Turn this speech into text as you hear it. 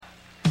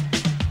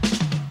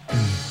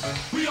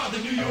the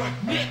New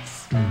York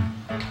Knicks.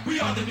 We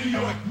are the New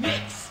York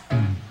Knicks.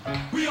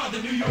 We are the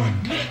New York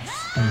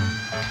Knicks.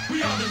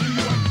 We are the New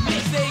York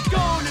Knicks. Say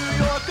go New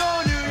York,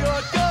 go New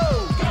York,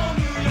 go. Go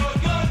New York,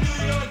 go New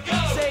York, go.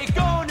 Say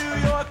go New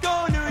York,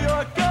 go New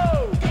York,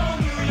 go. Go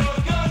New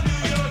York, go New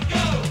York,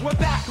 go. We're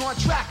back on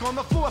track on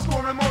the floor,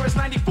 scoring more as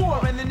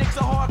 94, and the Knicks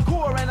are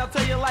hardcore. And I'll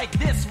tell you like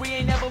this, we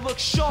ain't never looked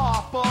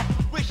sharper.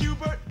 With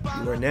Hubert.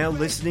 You are now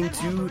listening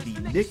to the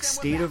Knicks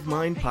State of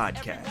Mind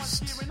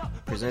podcast,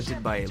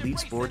 presented by Elite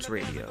Sports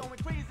Radio.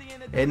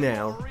 And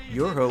now,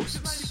 your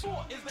hosts,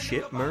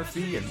 Chip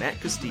Murphy and Matt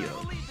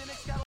Castillo.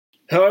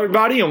 Hello,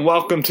 everybody, and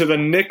welcome to the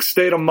Knicks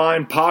State of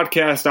Mind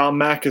podcast. I'm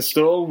Matt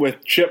Castillo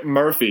with Chip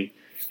Murphy.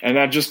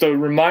 And just a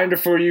reminder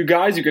for you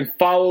guys, you can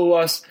follow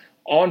us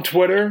on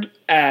Twitter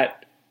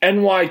at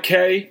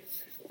NYKSOM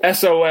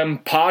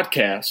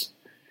Podcast.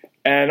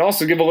 And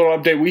also give a little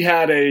update. We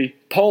had a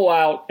poll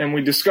out, and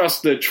we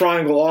discussed the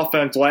triangle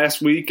offense last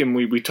week, and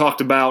we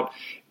talked about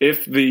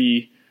if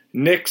the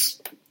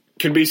Knicks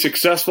can be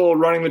successful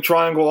running the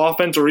triangle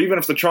offense, or even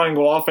if the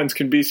triangle offense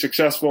can be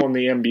successful in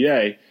the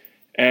NBA.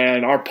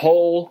 And our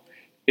poll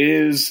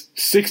is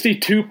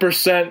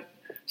 62%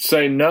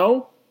 say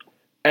no,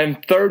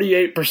 and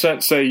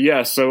 38% say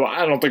yes. So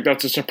I don't think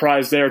that's a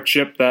surprise there,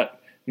 Chip, that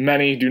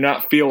many do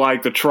not feel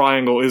like the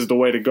triangle is the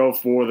way to go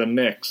for the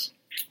Knicks.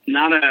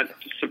 Not a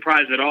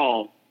surprise at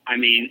all. I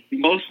mean,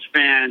 most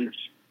fans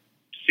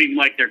seem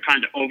like they're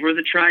kind of over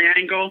the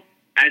triangle.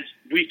 As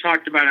we've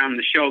talked about on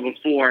the show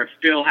before,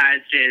 Phil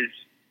has his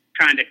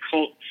kind of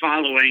cult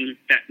following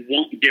that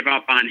won't give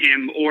up on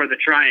him or the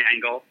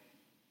triangle.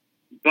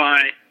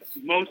 But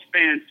most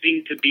fans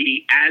seem to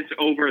be as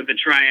over the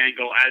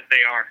triangle as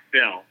they are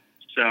Phil.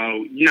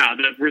 So, no,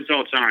 the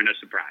results aren't a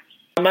surprise.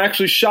 I'm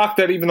actually shocked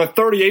that even the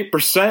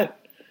 38%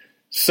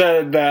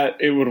 said that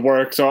it would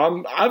work.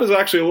 So I was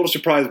actually a little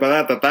surprised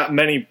by that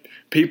many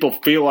people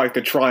feel like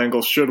the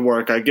triangle should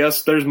work. I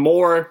guess there's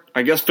more,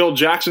 Phil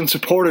Jackson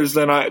supporters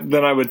than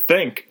I would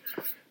think.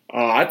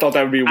 I thought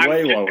that would be way lower.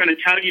 I'm just going to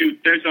tell you,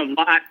 there's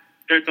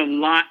a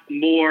lot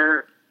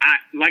more.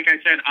 Like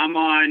I said, I'm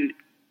on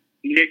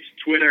Nick's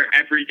Twitter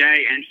every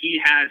day, and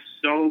he has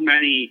so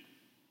many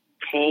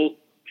cult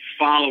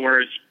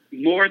followers,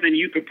 more than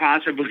you could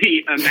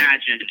possibly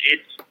imagine.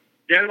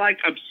 They're like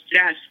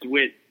obsessed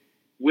with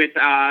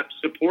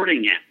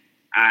supporting him.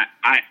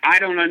 I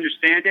don't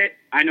understand it.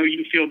 I know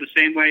you feel the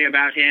same way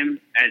about him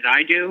as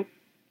I do,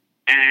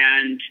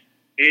 and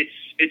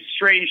it's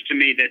strange to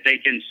me that they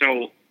can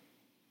so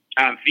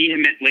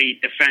vehemently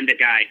defend a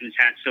guy who's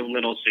had so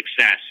little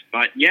success.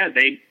 But yeah,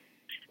 they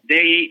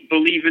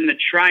believe in the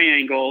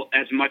triangle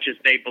as much as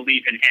they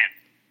believe in him,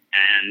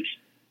 and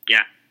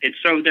yeah, it's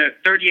so the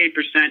 38%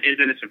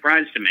 isn't a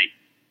surprise to me.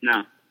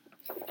 No.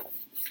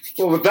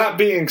 Well, with that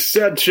being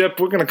said, Chip,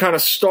 we're going to kind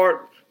of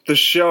start the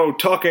show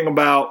talking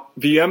about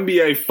the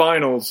NBA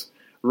Finals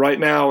right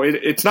now.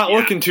 It's not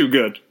looking too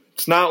good.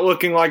 It's not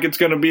looking like it's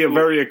going to be a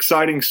very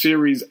exciting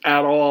series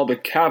at all. The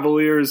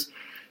Cavaliers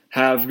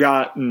have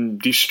gotten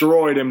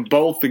destroyed in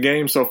both the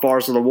games so far,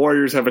 so the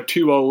Warriors have a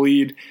 2-0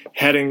 lead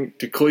heading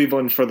to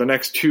Cleveland for the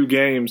next two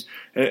games.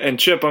 And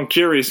Chip, I'm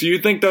curious, do you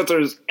think that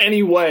there's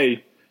any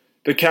way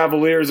the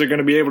Cavaliers are going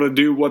to be able to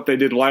do what they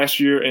did last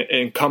year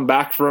and come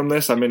back from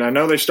this? I mean, I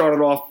know they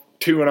started off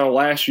 2-0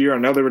 last year. I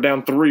know they were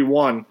down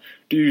 3-1.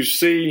 Do you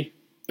see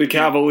the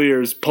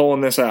Cavaliers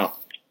pulling this out?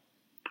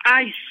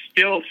 I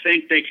still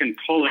think they can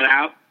pull it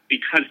out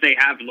because they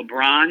have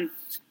LeBron,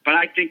 but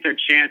I think their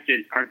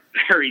chances are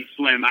very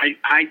slim.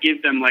 I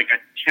give them like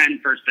a 10%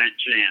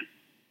 chance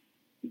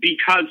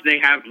because they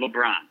have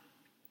LeBron.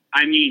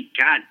 I mean,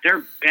 God,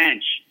 their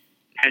bench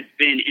has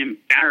been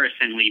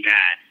embarrassingly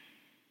bad.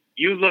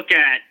 You look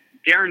at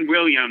Darren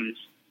Williams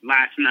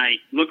last night,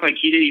 looked like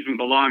he didn't even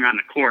belong on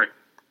the court.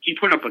 He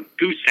put up a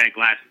goose egg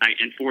last night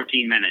in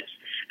 14 minutes.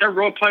 They're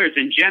role players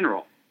in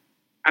general.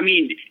 I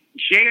mean,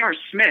 J.R.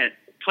 Smith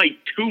played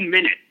 2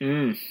 minutes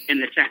in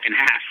the second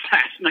half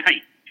last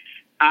night.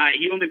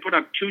 He only put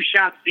up 2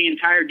 shots the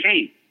entire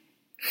game.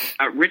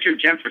 Richard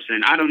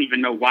Jefferson, I don't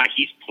even know why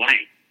he's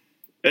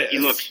playing. He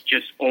looks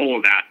just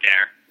old out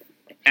there.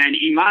 And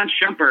Iman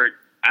Shumpert,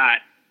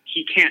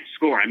 he can't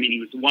score. I mean, he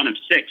was 1 of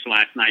 6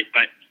 last night,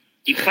 but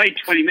he played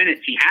 20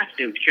 minutes. He has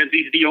to because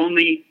he's the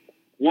only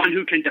one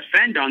who can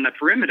defend on the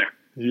perimeter.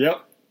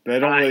 Yep. They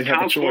don't really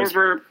have a choice.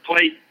 Kyle Korver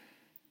played.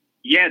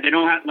 Yeah, they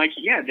don't have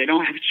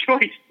a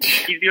choice.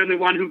 He's the only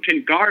one who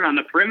can guard on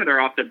the perimeter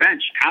off the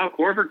bench. Kyle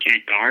Korver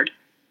can't guard.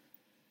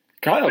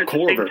 Kyle Korver. At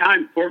the same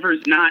time,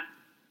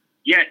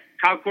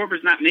 Kyle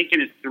Korver's not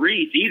making his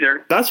threes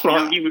either. That's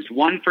what he was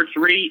 1 for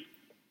 3.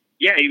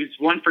 Yeah, he was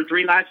 1 for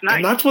 3 last night.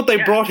 And that's what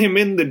they brought him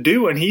in to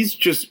do, and he's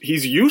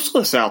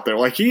useless out there.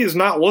 Like, he is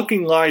not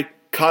looking like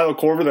Kyle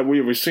Korver that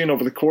we've seen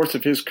over the course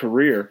of his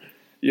career.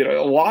 You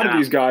know, a lot of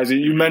these guys,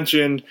 you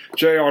mentioned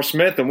J.R.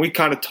 Smith, and we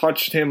kind of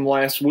touched him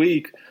last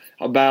week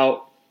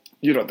about,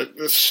 you know,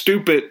 the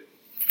stupid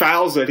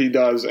fouls that he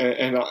does.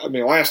 And I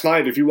mean, last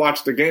night, if you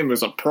watched the game,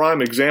 there's a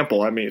prime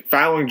example. I mean,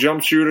 fouling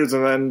jump shooters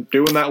and then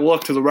doing that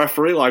look to the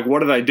referee, like,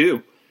 what did I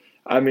do?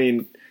 I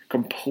mean,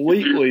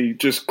 completely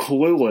just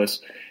clueless.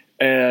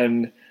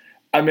 And,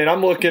 I mean,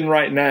 I'm looking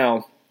right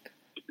now.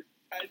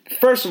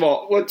 First of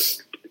all,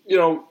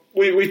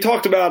 we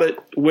talked about it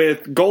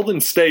with Golden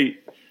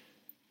State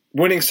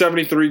winning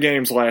 73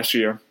 games last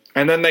year,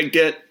 and then they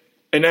get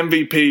an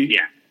MVP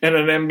and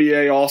an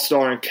NBA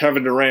All-Star and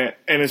Kevin Durant,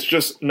 and it's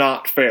just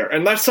not fair.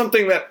 And that's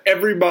something that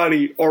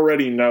everybody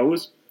already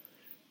knows,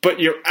 but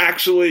you're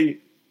actually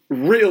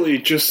really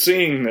just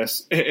seeing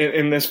this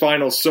in this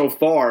finals so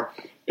far.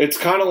 It's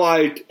kind of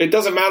like it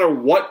doesn't matter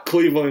what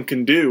Cleveland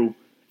can do.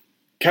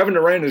 Kevin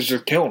Durant is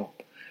just killing them.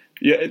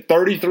 Yeah,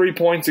 33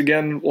 points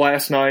again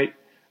last night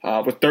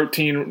with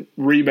 13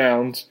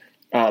 rebounds.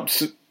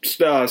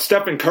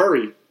 Stephen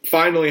Curry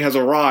finally has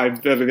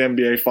arrived at an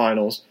NBA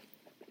Finals.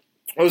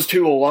 Those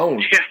two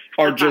alone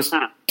are just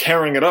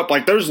tearing it up.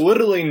 Like, there's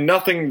literally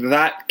nothing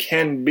that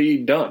can be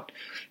done.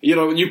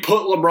 You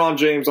put LeBron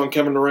James on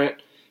Kevin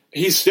Durant,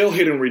 he's still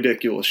hitting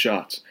ridiculous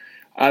shots.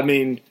 I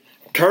mean,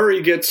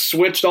 Curry gets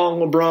switched on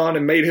LeBron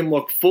and made him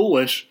look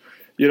foolish.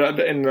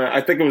 And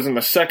I think it was in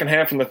the second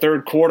half in the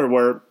third quarter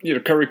where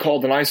Curry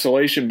called an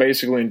isolation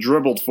basically and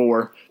dribbled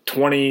for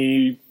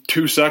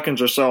 22 seconds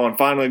or so and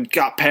finally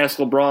got past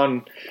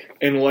LeBron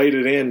and laid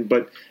it in.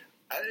 But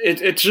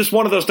it's just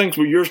one of those things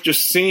where you're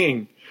just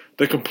seeing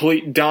the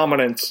complete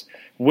dominance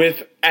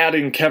with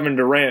adding Kevin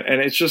Durant.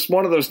 And it's just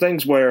one of those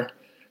things where,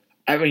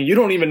 I mean, you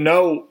don't even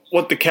know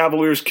what the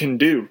Cavaliers can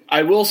do.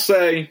 I will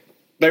say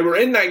they were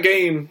in that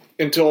game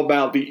until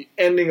about the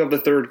ending of the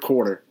third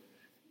quarter.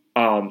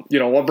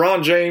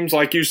 LeBron James,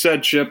 like you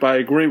said, Chip, I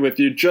agree with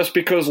you. Just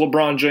because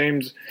LeBron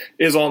James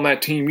is on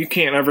that team, you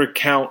can't ever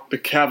count the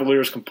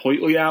Cavaliers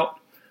completely out.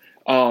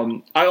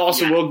 I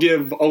also will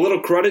give a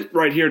little credit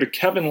right here to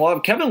Kevin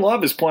Love. Kevin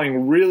Love is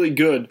playing really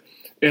good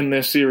in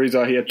this series.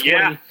 He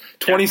had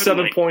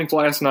 27 points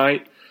last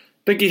night. I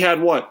think he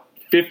had,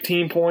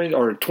 15 points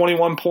or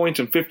 21 points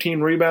and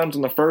 15 rebounds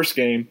in the first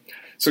game.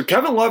 So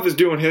Kevin Love is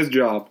doing his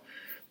job.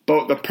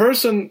 But the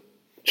person,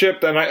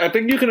 Chip, and I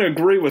think you can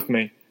agree with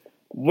me,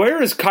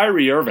 where is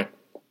Kyrie Irving?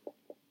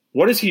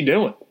 What is he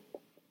doing?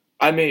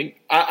 I mean,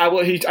 I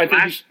think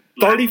he's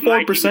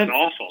 34%.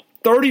 Awful.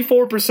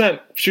 34%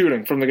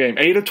 shooting from the game,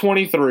 8 of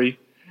 23.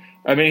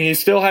 I mean, he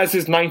still has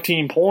his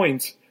 19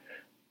 points,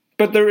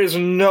 but there is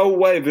no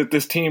way that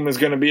this team is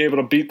going to be able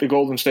to beat the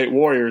Golden State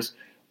Warriors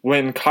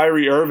when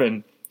Kyrie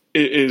Irving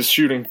is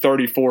shooting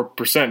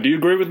 34%. Do you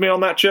agree with me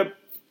on that, Chip?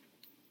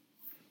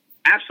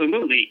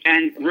 Absolutely.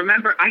 And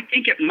remember, I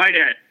think it might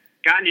have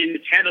gotten in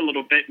his head a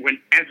little bit when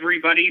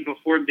everybody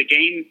before the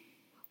game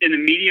in the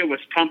media was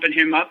pumping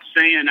him up,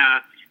 saying,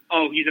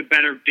 he's a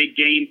better big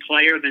game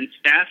player than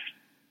Steph.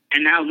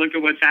 And now look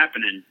at what's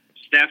happening.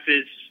 Steph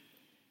is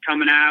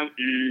coming out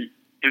and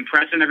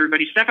impressing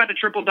everybody. Steph had a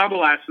triple-double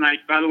last night.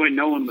 By the way,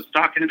 no one was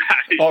talking about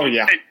it. Oh,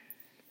 yeah.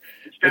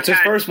 It's his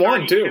first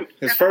one, too.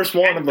 His first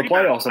one of the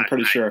playoffs, I'm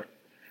pretty sure.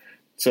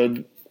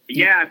 So,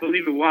 yeah, I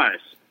believe it was.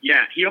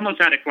 Yeah, he almost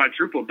had a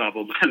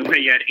quadruple-double. By the way,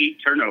 he had 8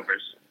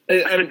 turnovers.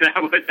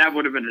 That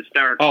would have been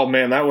hysterical. Oh,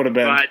 man, that would have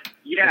been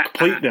a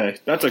complete day.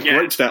 That's a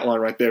great stat line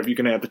right there if you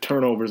can add the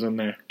turnovers in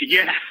there.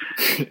 Yeah.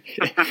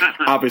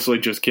 Obviously,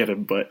 just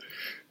kidding, but,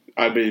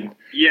 I mean,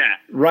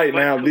 right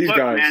now, these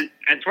guys. Man,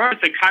 as far as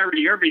the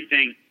Kyrie Irving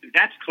thing,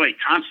 that's Klay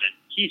Thompson.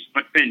 He's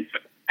been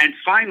 – and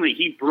finally,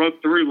 he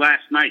broke through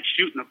last night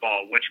shooting the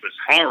ball, which was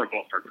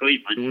horrible for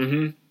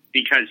Cleveland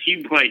because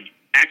he played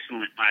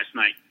excellent last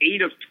night.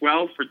 8 of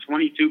 12 for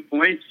 22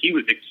 points. He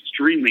was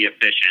extremely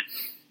efficient.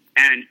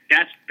 And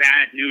that's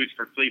bad news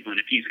for Cleveland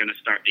if he's going to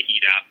start to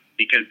heat up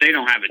because they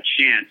don't have a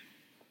chance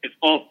if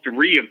all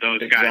 3 of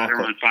those guys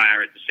are on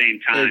fire at the same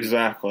time.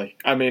 Exactly.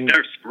 I mean,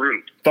 they're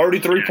screwed.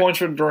 33 points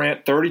from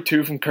Durant,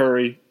 32 from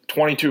Curry,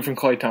 22 from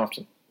Klay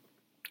Thompson.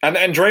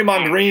 And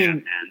Draymond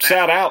Green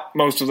sat out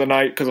most of the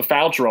night because of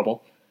foul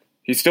trouble.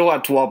 He still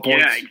had 12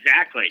 points. Yeah,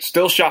 exactly.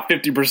 Still shot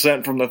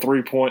 50% from the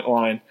three-point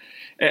line.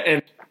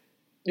 And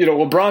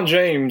LeBron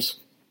James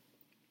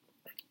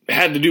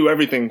had to do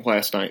everything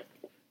last night.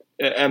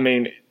 I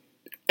mean,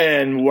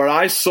 and where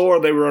I saw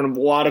they were in a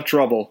lot of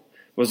trouble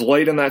was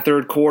late in that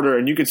third quarter,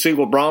 and you could see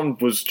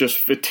LeBron was just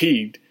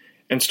fatigued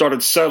and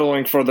started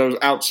settling for those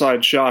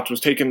outside shots, was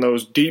taking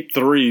those deep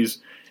threes.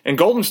 And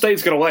Golden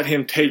State's going to let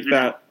him take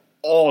that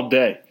all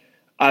day.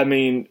 I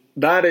mean,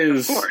 that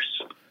is... Of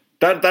course.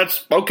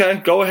 That's okay,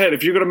 go ahead.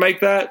 If you're going to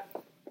make that,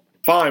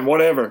 fine,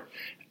 whatever.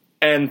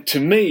 And to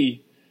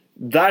me,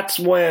 that's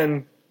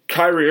when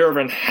Kyrie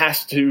Irving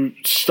has to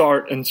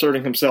start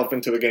inserting himself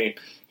into the game.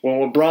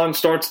 When LeBron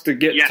starts to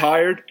get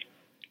tired,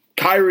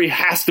 Kyrie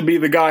has to be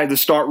the guy to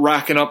start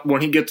racking up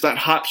when he gets that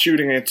hot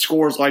shooting and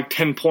scores like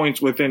 10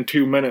 points within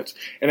 2 minutes.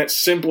 And it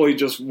simply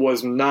just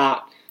was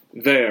not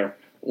there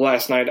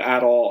last night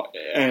at all.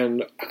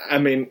 And, I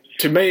mean,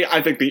 to me,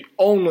 I think the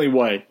only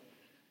way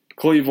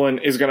Cleveland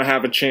is going to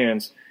have a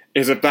chance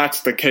is if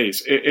that's the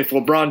case. If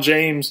LeBron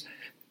James,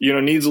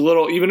 needs a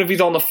little, even if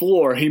he's on the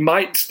floor, he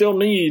might still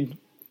need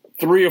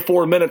 3 or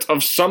 4 minutes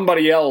of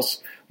somebody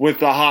else with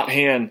the hot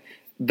hand.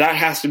 That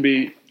has to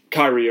be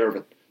Kyrie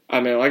Irving.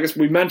 I mean, like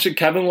we mentioned,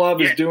 Kevin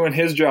Love is doing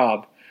his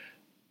job,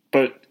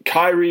 but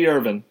Kyrie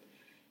Irving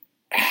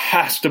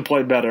has to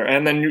play better.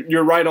 And then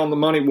you're right on the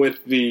money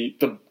with the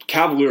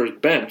Cavaliers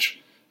bench.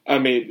 I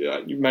mean,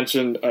 you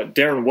mentioned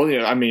Darren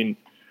Williams. I mean,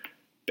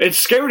 it's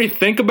scary to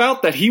think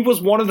about that he was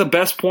one of the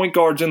best point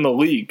guards in the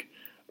league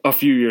a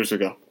few years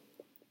ago.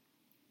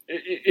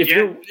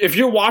 If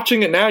you're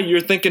watching it now,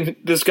 you're thinking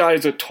this guy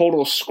is a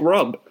total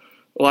scrub.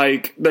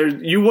 Like,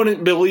 you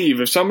wouldn't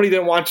believe if somebody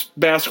didn't watch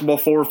basketball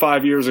 4 or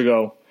 5 years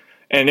ago,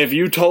 and if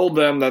you told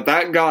them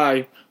that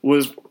guy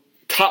was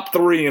top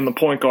 3 in the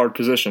point guard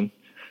position,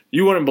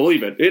 you wouldn't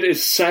believe it. It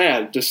is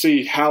sad to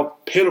see how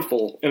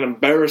pitiful and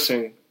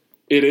embarrassing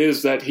it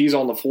is that he's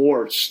on the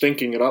floor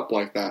stinking it up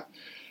like that.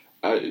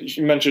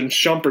 You mentioned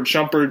Shumpert.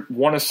 Shumpert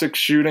 1 of 6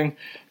 shooting.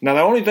 Now,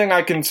 the only thing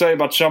I can say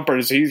about Shumpert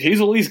is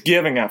he's at least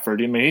giving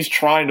effort. I mean, he's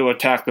trying to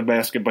attack the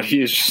basket, but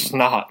he is just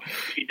not.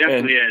 He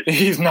definitely is.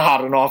 He's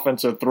not an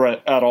offensive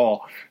threat at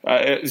all.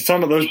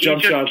 Some of those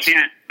jump shots.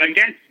 Can't,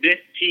 against this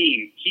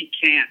team, he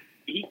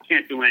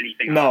can't do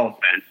anything on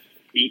offense.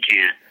 He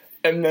can't.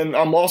 And then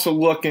I'm also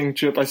looking,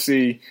 Chip, I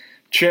see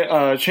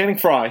Channing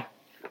Frye.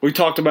 We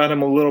talked about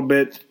him a little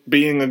bit,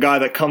 being a guy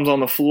that comes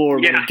on the floor.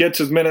 When he gets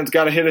his minutes,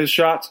 got to hit his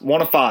shots.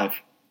 1 of 5.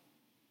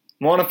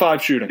 1 of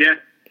 5 shooting. Yeah.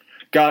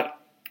 Got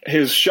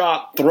his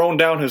shot thrown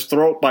down his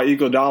throat by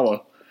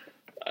Iguodala.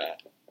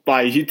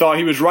 He thought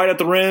he was right at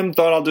the rim,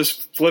 thought I'll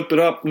just flip it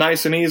up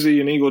nice and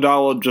easy, and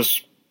Iguodala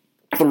just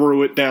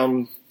threw it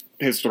down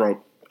his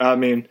throat. I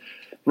mean,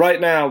 right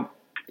now,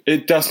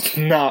 it does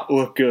not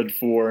look good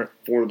for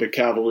the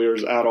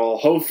Cavaliers at all.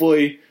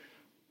 Hopefully,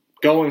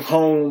 going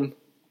home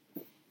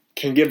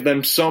can give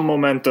them some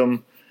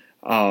momentum.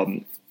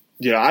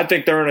 I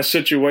think they're in a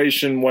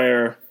situation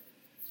where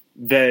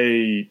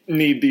they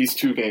need these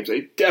 2 games.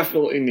 They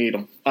definitely need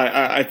them.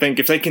 I think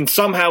if they can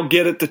somehow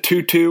get it to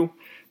 2-2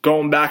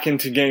 going back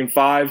into Game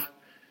 5,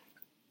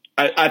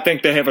 I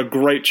think they have a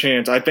great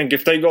chance. I think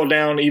if they go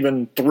down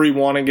even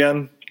 3-1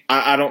 again,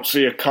 I don't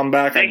see a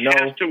comeback. They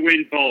have to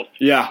win both.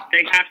 Yeah.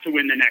 They have to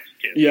win the next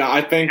 2. Yeah,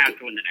 I think they have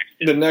to win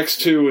the next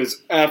 2 is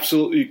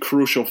absolutely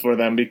crucial for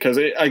them because,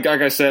 like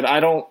I said,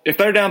 if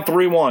they're down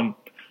 3-1,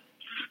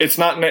 it's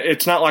not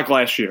like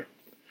last year.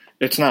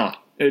 It's not.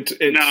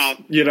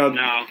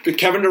 No.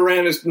 Kevin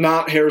Durant is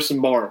not Harrison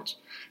Barnes.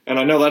 And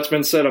I know that's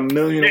been said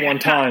 1,000,001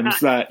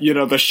 times that,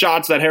 the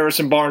shots that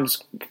Harrison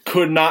Barnes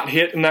could not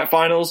hit in that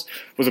finals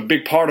was a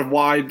big part of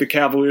why the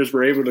Cavaliers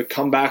were able to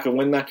come back and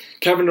win that.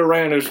 Kevin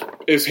Durant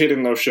is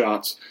hitting those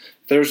shots.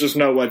 There's just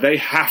no way. They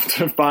have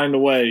to find a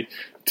way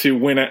to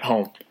win at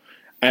home.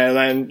 And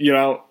then,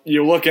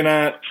 you're looking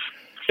at,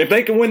 if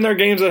they can win their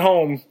games at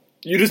home,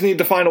 you just need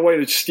to find a way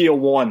to steal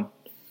 1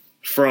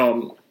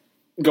 from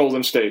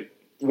Golden State,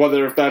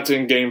 whether if that's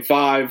in Game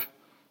 5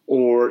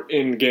 or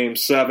in Game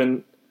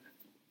 7.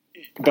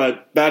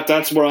 But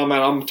that's where I'm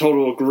at. I'm in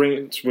total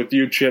agreement with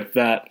you, Chip,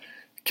 that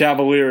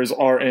Cavaliers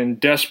are in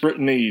desperate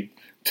need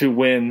to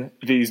win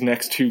these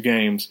next 2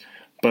 games.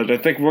 But I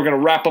think we're going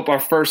to wrap up our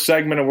first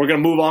segment, and we're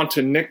going to move on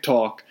to Knick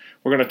Talk.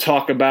 We're going to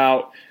talk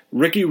about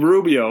Ricky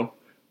Rubio,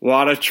 a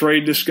lot of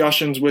trade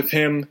discussions with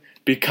him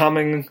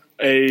becoming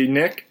a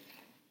Knick.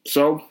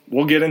 So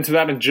we'll get into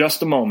that in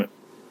just a moment.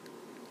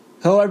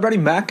 Hello, everybody.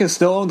 Matt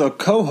Castillo, the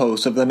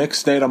co-host of the Knick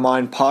State of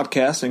Mind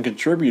podcast and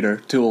contributor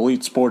to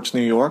Elite Sports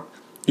New York.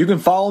 You can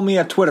follow me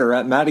at Twitter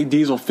at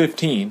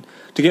MattyDiesel15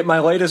 to get my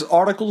latest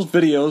articles,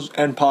 videos,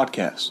 and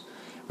podcasts.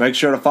 Make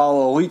sure to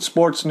follow Elite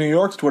Sports New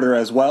York's Twitter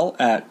as well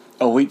at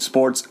Elite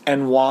Sports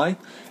NY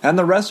and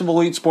the rest of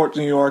Elite Sports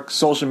New York's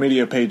social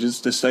media pages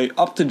to stay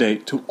up to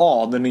date to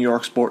all the New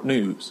York sport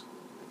news.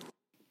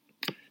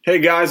 Hey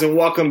guys, and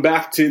welcome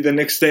back to the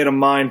Knick State of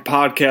Mind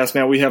podcast.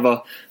 Now we have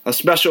a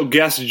special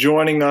guest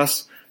joining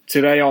us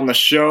today on the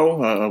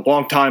show, a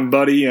longtime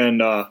buddy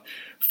and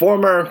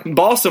former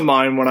boss of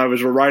mine when I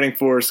was writing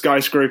for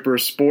Skyscraper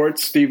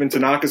Sports, Steven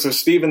Tanaka. So,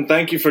 Steven,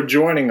 thank you for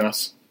joining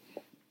us.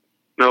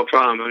 No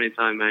problem.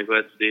 Anytime, man.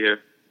 Glad to be here.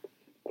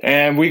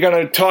 And we're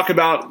going to talk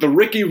about the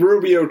Ricky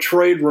Rubio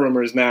trade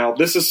rumors now.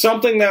 This is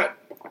something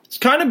that's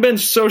kind of been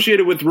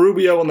associated with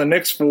Rubio and the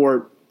Knicks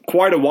for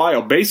quite a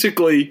while,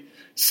 basically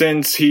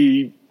since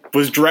he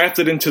was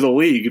drafted into the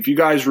league. If you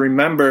guys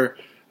remember,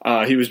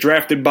 he was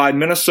drafted by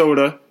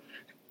Minnesota,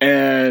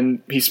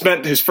 and he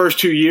spent his first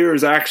 2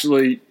 years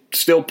actually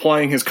still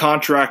playing his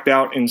contract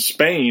out in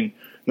Spain.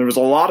 There was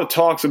a lot of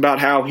talks about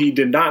how he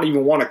did not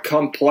even want to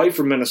come play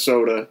for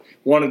Minnesota,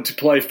 wanted to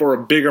play for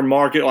a bigger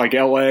market like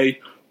LA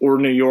or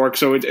New York.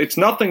 So it's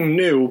nothing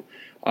new.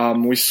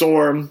 We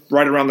saw him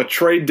right around the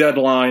trade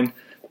deadline,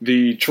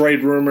 the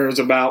trade rumors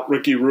about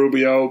Ricky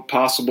Rubio,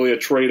 possibly a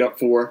trade up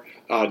for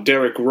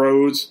Derrick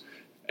Rose.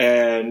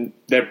 And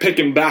they're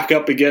picking back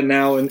up again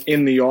now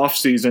in the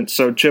offseason.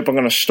 So, Chip, I'm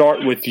going to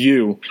start with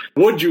you.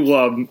 Would you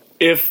love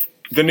if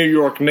the New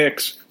York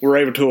Knicks were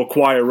able to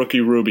acquire Ricky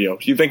Rubio?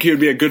 Do you think he would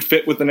be a good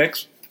fit with the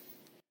Knicks?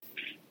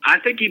 I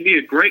think he'd be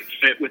a great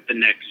fit with the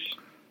Knicks.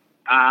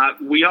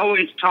 We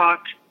always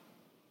talk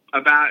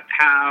about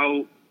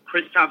how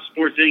Kristaps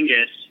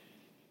Porzingis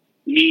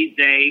needs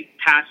a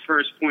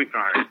pass-first point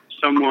guard,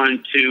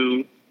 someone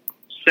to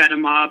set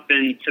him up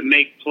and to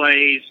make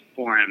plays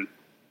for him.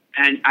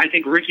 And I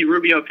think Ricky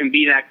Rubio can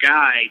be that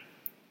guy.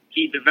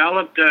 He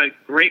developed a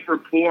great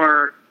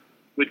rapport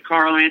with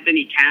Karl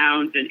Anthony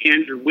Towns and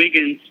Andrew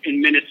Wiggins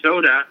in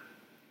Minnesota,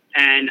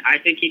 and I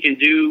think he can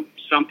do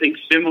something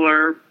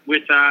similar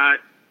with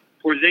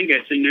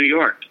Porzingis in New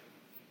York.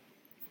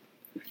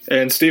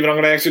 And, Steven, I'm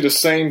going to ask you the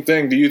same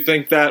thing. Do you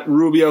think that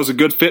Rubio's a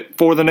good fit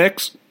for the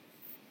Knicks?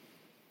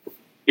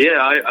 Yeah,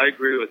 I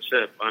agree with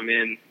Chip. I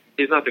mean,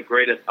 he's not the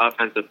greatest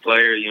offensive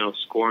player,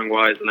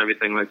 scoring-wise and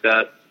everything like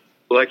that.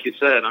 But like you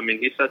said, I mean,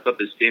 he sets up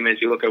his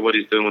teammates. You look at what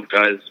he's doing with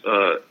guys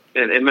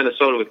in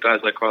Minnesota with guys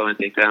like Karl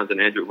Anthony Towns and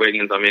Andrew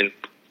Wiggins. I mean,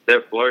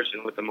 they're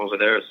flourishing with them over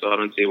there, so I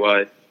don't see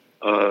why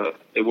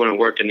it wouldn't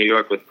work in New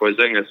York with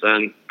Porzingis.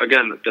 And,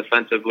 again,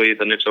 defensively,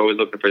 the Knicks are always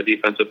looking for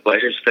defensive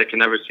players. They can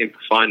never seem to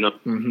find them.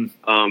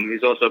 Mm-hmm.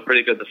 He's also a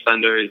pretty good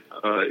defender,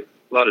 a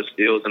lot of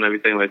steals and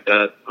everything like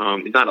that.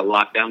 He's not a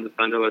lockdown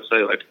defender, let's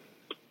say.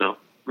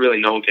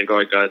 Really no one can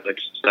guard guys like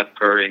Steph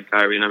Curry and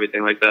Kyrie and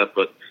everything like that.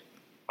 But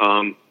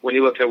when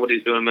you look at what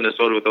he's doing in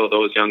Minnesota with all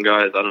those young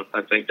guys,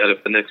 I think that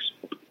if the Knicks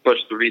push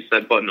the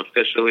reset button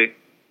officially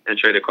and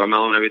traded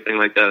Carmelo and everything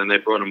like that, and they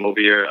brought him over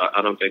here,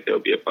 I don't think there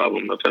would be a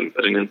problem with him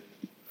fitting in.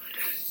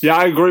 Yeah,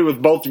 I agree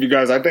with both of you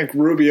guys. I think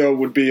Rubio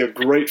would be a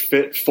great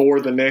fit for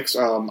the Knicks.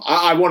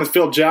 I wanted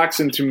Phil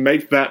Jackson to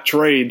make that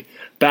trade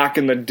back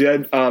in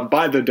the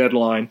by the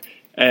deadline,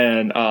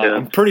 and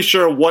I'm pretty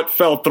sure what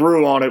fell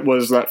through on it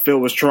was that Phil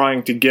was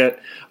trying to get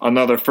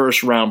another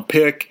first-round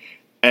pick,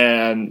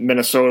 and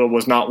Minnesota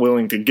was not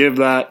willing to give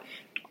that,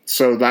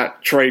 so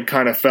that trade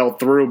kind of fell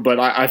through. But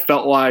I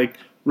felt like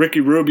Ricky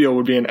Rubio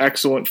would be an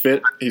excellent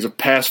fit. He's a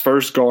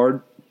pass-first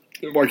guard.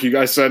 Like you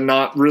guys said,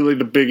 not really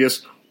the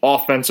biggest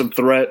offensive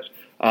threat,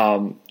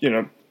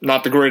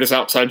 not the greatest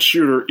outside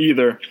shooter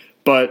either,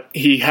 but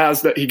he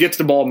gets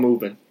the ball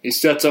moving. He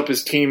sets up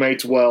his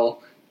teammates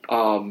well,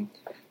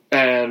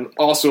 and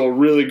also a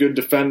really good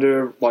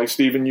defender. Like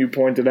Steven, you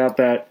pointed out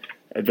that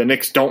the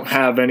Knicks don't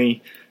have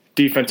any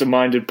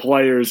defensive-minded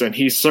players, and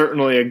he's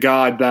certainly a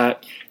guy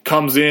that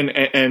comes in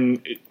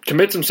and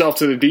commits himself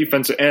to the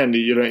defensive end.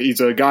 He's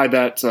a guy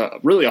that's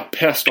really a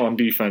pest on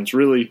defense,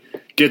 really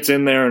gets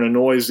in there and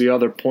annoys the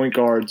other point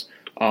guards.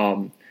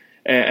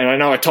 And I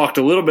know I talked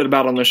a little bit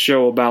about on the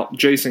show about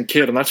Jason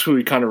Kidd, and that's who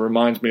he kind of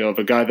reminds me of,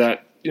 a guy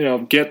that,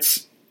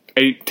 gets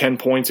 8-10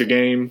 points a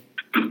game,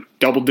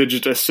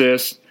 double-digit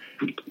assists,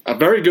 a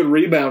very good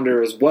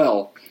rebounder as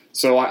well.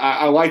 So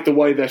I like the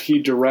way that he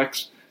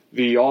directs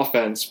the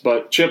offense.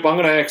 But, Chip, I'm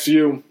going to ask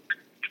you,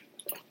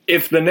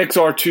 if the Knicks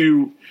are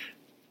to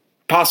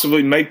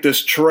possibly make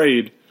this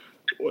trade,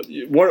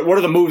 what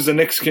are the moves the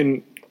Knicks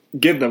can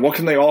give them? What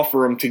can they offer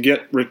them to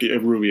get Ricky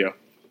Rubio?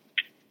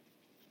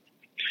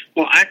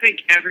 Well, I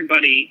think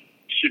everybody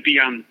should be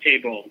on the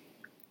table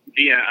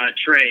via a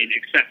trade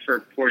except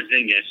for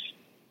Porzingis.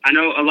 I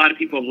know a lot of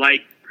people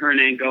like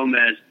Hernan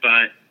Gomez,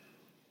 but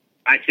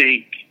I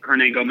think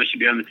Hernan Gomez should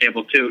be on the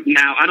table too.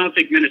 Now, I don't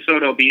think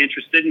Minnesota will be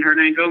interested in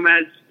Hernan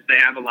Gomez. They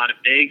have a lot of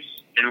bigs.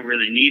 They don't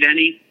really need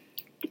any.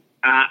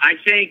 I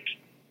think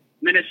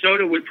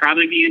Minnesota would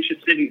probably be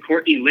interested in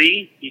Courtney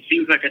Lee. He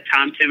seems like a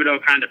Tom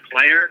Thibodeau kind of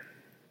player,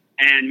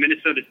 and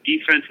Minnesota's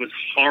defense was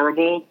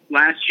horrible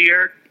last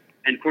year.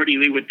 And Courtney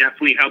Lee would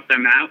definitely help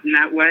them out in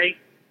that way.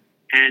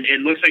 And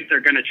it looks like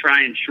they're going to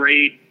try and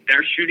trade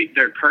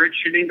their current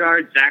shooting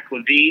guard, Zach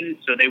LaVine,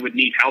 so they would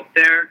need help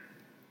there.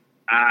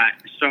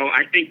 So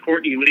I think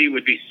Courtney Lee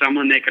would be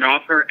someone they could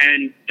offer.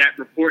 And that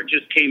report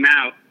just came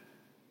out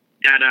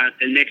that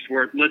the Knicks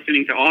were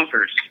listening to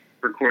offers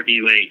for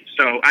Courtney Lee.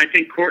 So I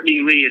think Courtney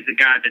Lee is a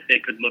guy that they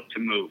could look to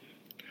move.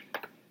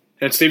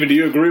 And Steven, do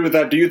you agree with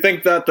that? Do you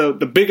think that the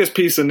biggest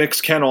piece the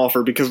Knicks can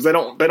offer, because they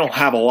don't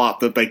have a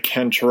lot that they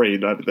can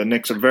trade? The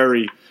Knicks are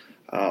very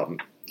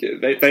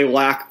they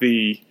lack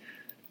the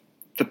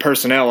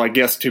personnel, I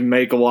guess, to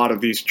make a lot of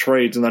these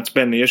trades, and that's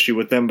been the issue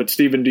with them. But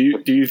Steven, do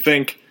you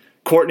think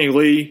Courtney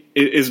Lee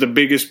is the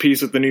biggest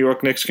piece that the New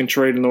York Knicks can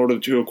trade in order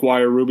to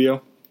acquire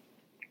Rubio?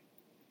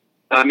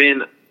 I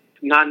mean,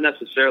 not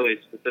necessarily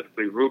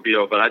specifically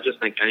Rubio, but I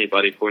just think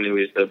anybody. Courtney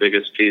Lee is the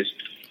biggest piece.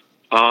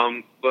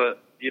 But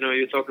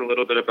you're talking a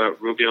little bit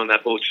about Rubio and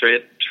that whole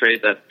trade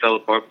that fell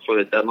apart before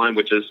the deadline,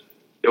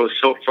 it was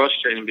so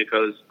frustrating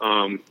because,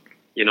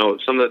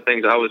 some of the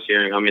things I was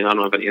hearing, I mean, I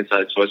don't have any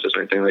inside sources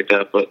or anything like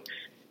that, but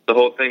the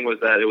whole thing was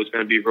that it was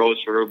going to be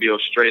Rose for Rubio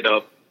straight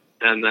up,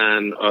 and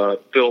then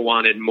Phil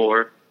wanted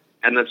more.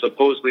 And then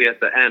supposedly at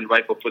the end,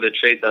 right before the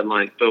trade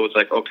deadline, Phil was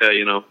like,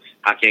 okay,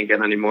 I can't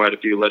get any more out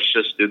of you. Let's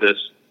just do this.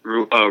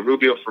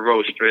 Rubio for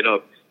Rose straight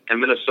up. And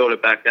Minnesota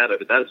backed out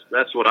of it.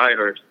 That's what I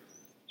heard.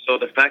 So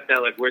the fact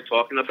that we're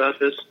talking about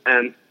this,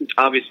 and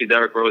obviously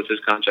Derrick Rose's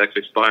contract's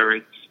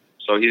expiring,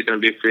 so he's going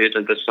to be a free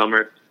agent this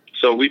summer.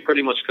 So we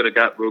pretty much could have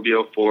got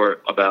Rubio for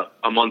about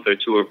a month or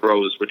two of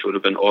Rose, which would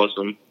have been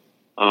awesome.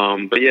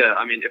 But yeah,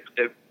 I mean,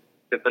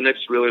 if the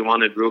Knicks really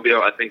wanted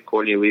Rubio, I think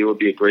Courtney Lee would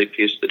be a great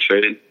piece to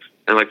trade.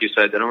 And like you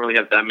said, they don't really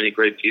have that many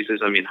great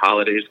pieces. I mean,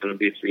 Holiday is going to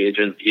be a free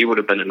agent. He would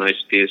have been a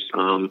nice piece.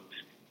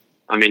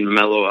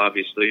 Melo,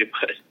 obviously,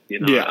 but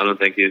I don't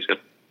think he's going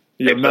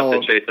to accept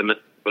the trade to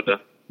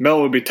Minnesota.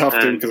 Melo would be tough to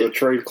And- because of the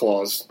trade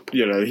clause.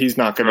 He's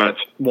not going Right.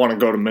 to want to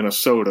go to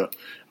Minnesota.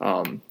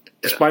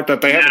 Despite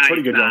that, they have a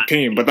pretty good young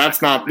team, but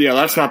that's not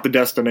the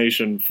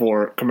destination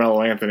for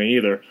Carmelo Anthony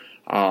either.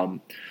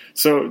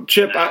 So,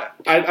 Chip,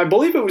 I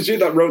believe it was you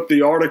that wrote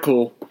the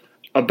article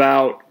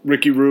about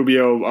Ricky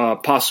Rubio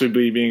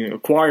possibly being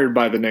acquired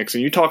by the Knicks,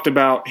 and you talked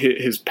about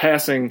his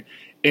passing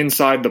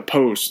inside the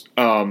post,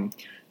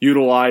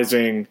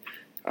 utilizing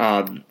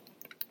Karl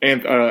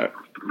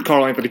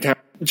Anthony Towns.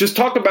 Just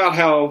talk about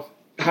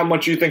how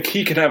much you think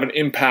he can have an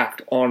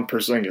impact on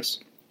Porzingis.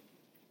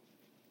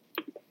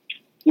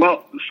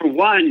 Well, for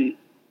one,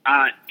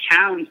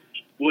 Towns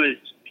was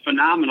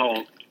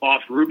phenomenal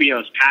off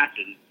Rubio's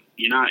passes.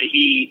 He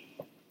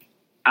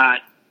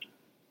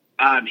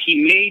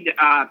made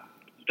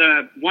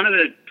one of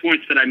the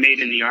points that I made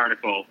in the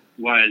article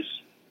was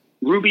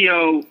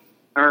Rubio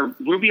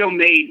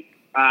made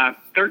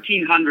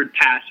 1,300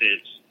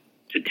 passes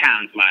to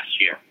Towns last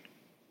year,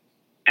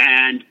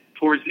 and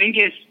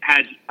Porzingis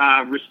has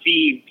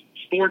received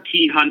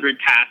 1,400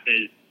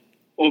 passes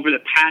over the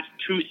past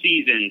 2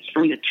 seasons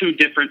from the 2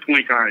 different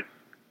point guards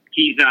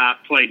he's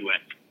played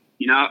with.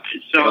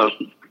 So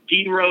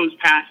D Rose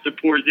passed to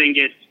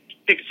Porzingis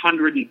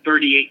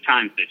 638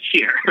 times this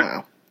year.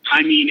 Wow.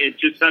 I mean, it's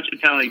just such a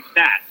telling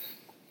stat.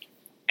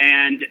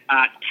 And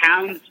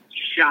Towns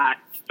shot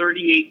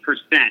 38%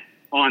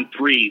 on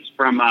threes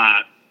from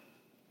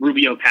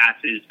Rubio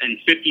passes and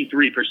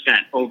 53%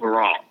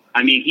 overall.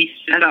 I mean, he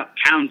set up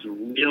Towns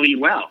really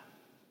well.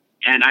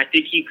 And I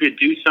think he could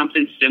do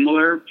something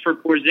similar for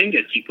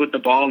Porzingis. He put the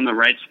ball in the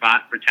right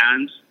spot for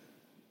Towns,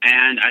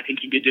 and I think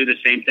he could do the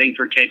same thing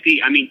for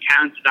KP. I mean,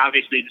 Towns is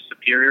obviously the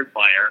superior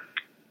player,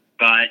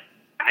 but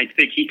I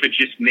think he could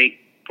just make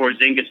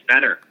Porzingis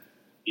better.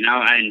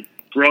 And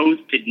Rose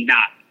did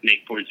not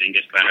make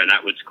Porzingis better.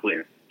 That was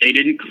clear. They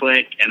didn't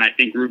click, and I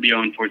think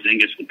Rubio and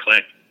Porzingis would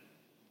click.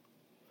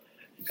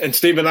 And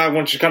Stephen, I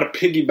want you to kind of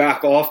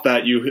piggyback off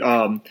that.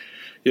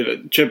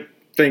 Chip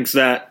thinks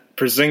that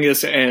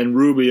Porzingis and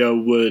Rubio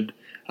would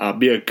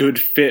be a good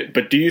fit,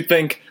 but do you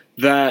think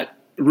that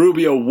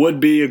Rubio would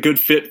be a good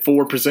fit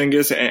for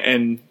Porzingis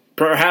and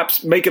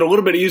perhaps make it a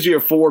little bit easier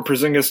for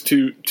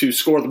Porzingis to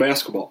score the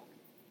basketball?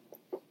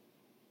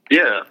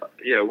 Yeah,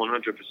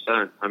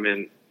 100%. I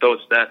mean, those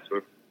stats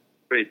were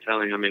pretty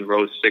telling. I mean,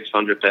 Rose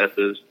 600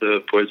 passes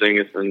to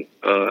Porzingis, and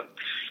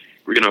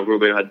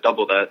Rubio had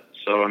double that.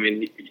 So I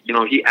mean,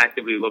 he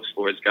actively looks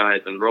for his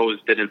guys, and Rose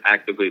didn't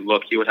actively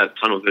look. He would have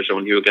tunnel vision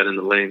when he would get in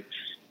the lane,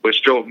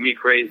 which drove me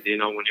crazy.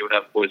 When you would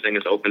have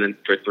Porzingis opening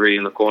for 3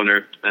 in the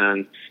corner,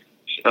 and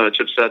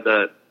Chip said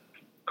that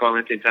Karl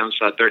Anthony Towns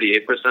shot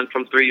 38%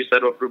 from 3. You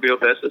said with Rubio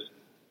passes.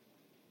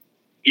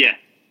 Yeah.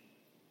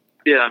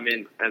 Yeah, I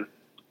mean, and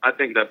I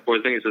think that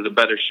Porzingis is a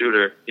better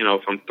shooter,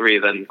 from 3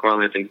 than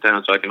Karl Anthony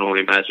Towns. So I can only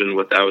imagine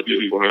what that would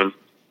do for him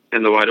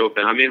in the wide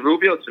open. I mean,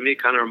 Rubio to me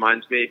kind of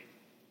reminds me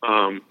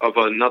of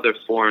another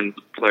foreign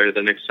player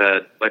the Knicks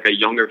had, like a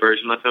younger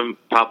version of him,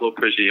 Pablo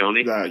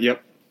Prigioni.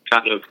 Yep.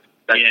 Kind of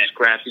that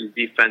scrappy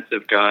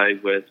defensive guy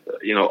with,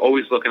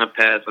 always looking to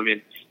pass. I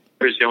mean,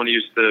 Prigioni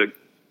used to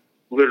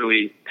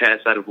literally pass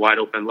out of wide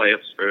open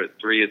layups for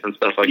 3s and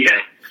stuff like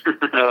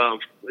that.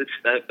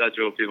 That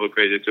drove people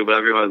crazy too, but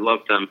everyone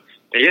loved him.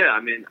 And yeah,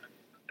 I mean,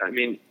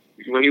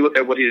 when you look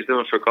at what he's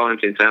doing for Karl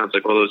Anthony Towns,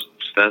 like all those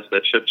stats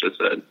that Chip just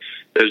said,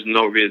 there's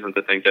no reason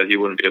to think that he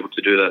wouldn't be able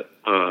to do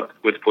that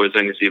with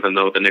Porzingis, even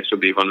though the Knicks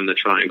would be running the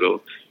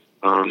triangle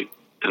and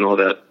all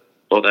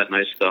that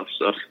nice stuff.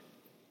 So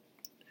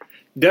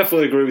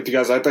definitely agree with you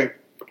guys. I think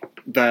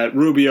that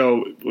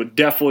Rubio would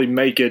definitely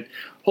make it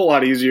a whole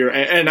lot easier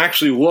and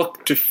actually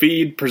look to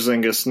feed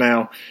Porzingis.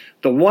 Now,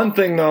 the one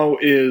thing though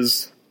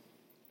is,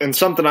 and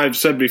something I've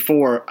said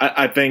before,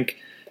 I think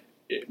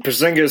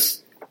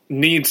Porzingis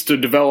needs to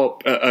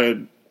develop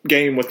a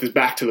game with his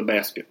back to the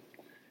basket.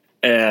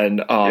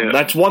 And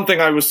that's one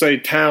thing I would say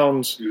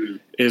Towns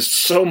is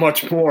so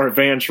much more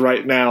advanced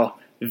right now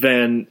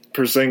than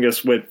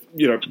Porzingis with,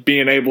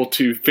 being able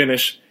to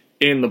finish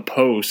in the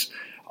post.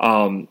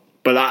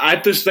 But I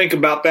just think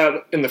about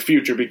that in the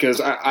future because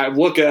I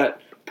look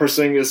at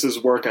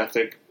Porzingis' work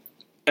ethic,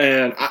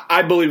 and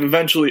I believe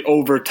eventually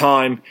over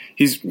time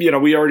he's,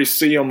 we already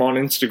see him on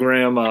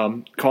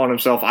Instagram calling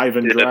himself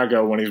Ivan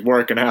Drago when he's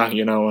working out,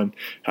 and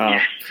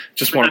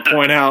just want to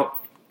point out,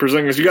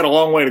 Porzingis, you got a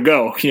long way to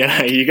go.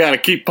 You got to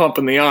keep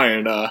pumping the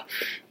iron.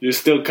 You're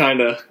still kind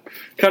of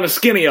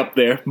skinny up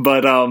there,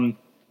 but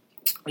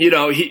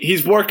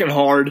he's working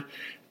hard,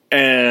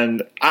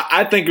 and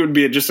I think it would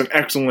be just an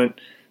excellent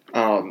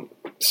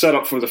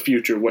setup for the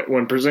future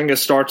when Porzingis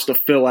starts to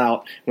fill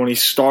out, when he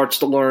starts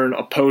to learn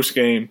a post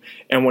game,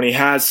 and when he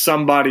has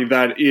somebody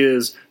that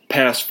is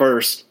pass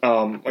first.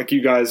 Like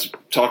you guys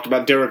talked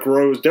about Derrick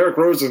Rose. Derrick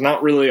Rose is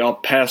not really a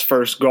pass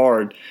first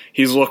guard.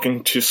 He's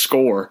looking to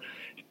score.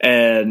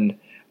 And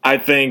I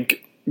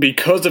think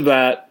because of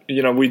that,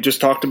 we just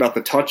talked about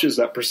the touches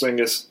that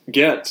Porzingis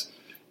gets.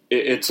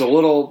 It's a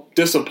little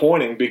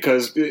disappointing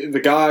because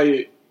the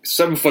guy,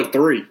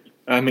 7'3",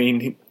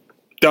 he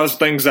does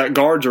things that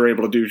guards are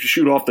able to do,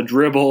 shoot off the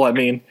dribble.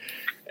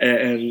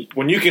 And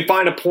when you can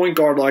find a point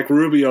guard like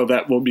Rubio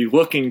that will be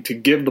looking to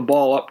give the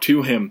ball up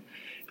to him,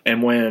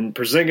 and when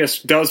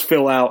Porzingis does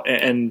fill out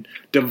and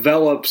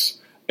develops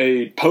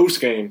a post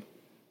game,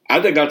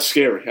 I think that's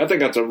scary. I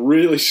think that's a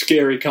really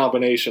scary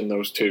combination,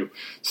 those two.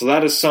 So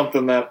that is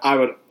something that I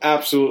would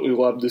absolutely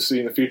love to see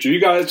in the future.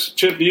 You guys,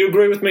 Chip, do you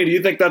agree with me? Do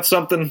you think that's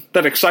something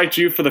that excites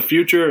you for the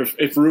future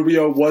if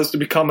Rubio was to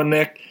become a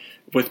Knick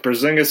with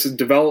Porzingis'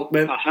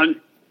 development?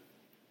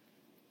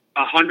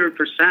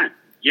 100%.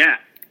 Yeah.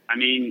 I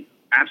mean,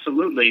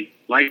 absolutely.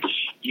 Like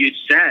you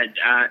said,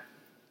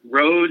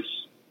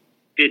 Rose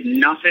did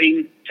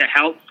nothing to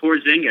help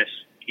Porzingis.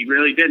 He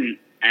really didn't.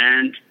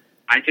 And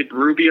I think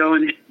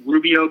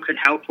Rubio could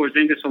help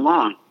Porzingis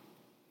along.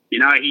 You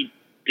know, he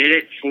did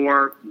it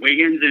for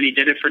Wiggins and he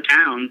did it for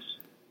Towns.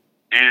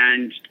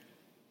 And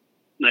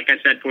like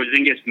I said,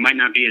 Porzingis might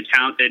not be as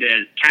talented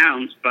as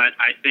Towns, but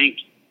I think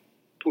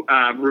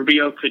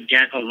Rubio could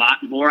get a lot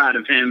more out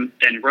of him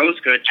than Rose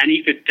could, and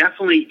he could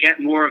definitely get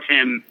more of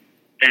him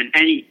than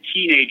any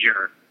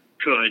teenager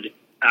could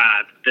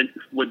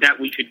that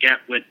we could get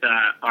with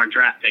our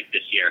draft pick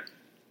this year.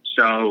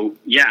 So,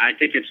 yeah, I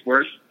think it's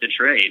worth the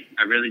trade.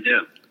 I really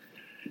do.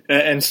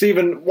 And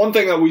Steven, one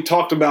thing that we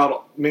talked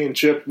about, me and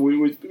Chip,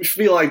 we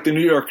feel like the New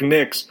York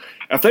Knicks,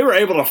 if they were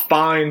able to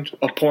find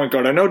a point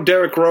guard, I know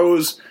Derrick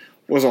Rose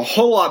was a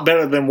whole lot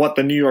better than what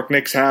the New York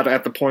Knicks had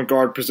at the point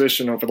guard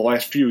position over the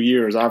last few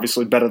years,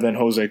 obviously better than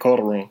Jose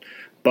Calderon.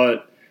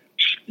 But,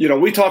 you know,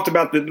 we talked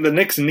about the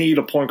Knicks need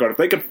a point guard. If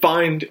they could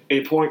find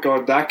a point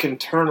guard that can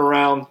turn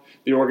around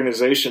the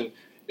organization,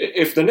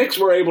 if the Knicks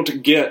were able to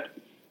get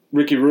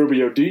Ricky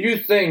Rubio, do you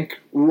think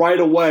right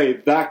away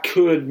that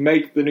could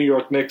make the New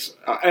York Knicks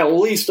at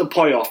least a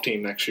playoff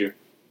team next year?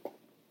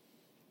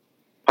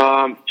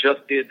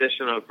 Just the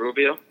addition of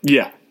Rubio?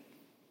 Yeah.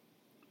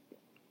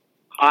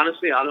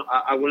 Honestly,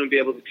 I wouldn't be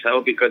able to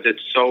tell because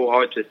it's so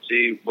hard to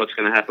see what's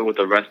going to happen with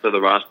the rest of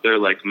the roster,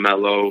 like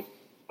Melo,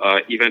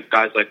 even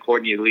guys like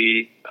Courtney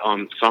Lee.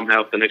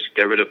 Somehow, if the Knicks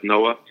get rid of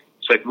Noah,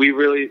 it's like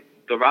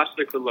the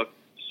roster could look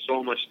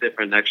so much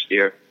different next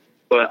year.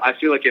 But I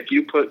feel like if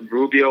you put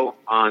Rubio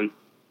on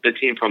the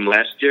team from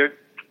last year,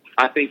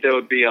 I think they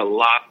would be a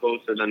lot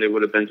closer than they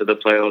would have been to the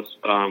playoffs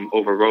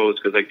over Rose.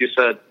 Because like you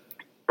said,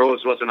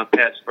 Rose wasn't a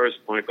pass-first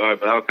point guard,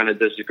 but I would kind of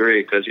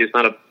disagree because he's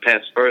not a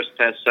pass-first,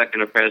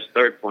 pass-second, or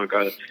pass-third point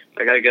guard.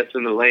 That guy gets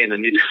in the lane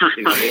and he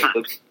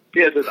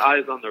has his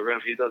eyes on the rim.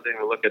 He doesn't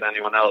even look at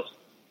anyone else.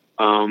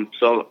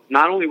 So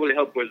not only will he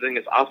help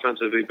Porzingis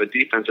offensively, but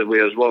defensively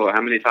as well.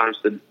 How many times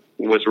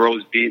was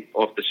Rose beat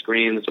off the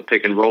screens or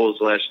pick and rolls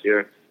last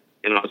year?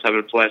 You know, I was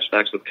having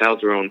flashbacks with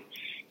Calderon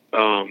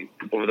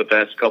over the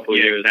past couple of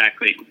years.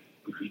 Exactly.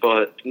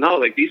 But no,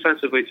 like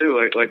defensively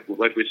too,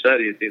 like we said,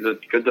 he's a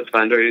good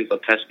defender. He's a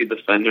pesky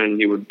defender, and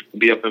he would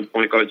be up in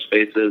point guard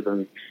spaces,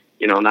 and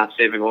you know, not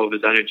saving all of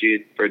his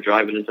energy for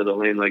driving into the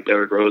lane like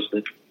Derrick Rose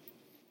did.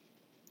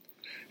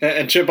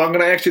 And Chip, I'm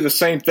going to ask you the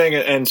same thing.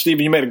 And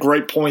Steve, you made a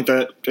great point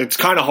that it's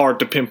kind of hard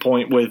to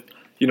pinpoint with,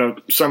 you know,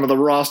 some of the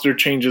roster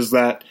changes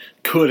that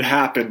could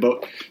happen.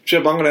 But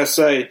Chip, I'm going to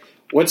say,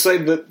 let's say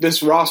that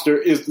this roster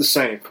is the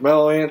same: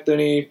 Carmelo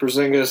Anthony,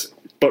 Porzingis,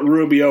 but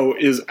Rubio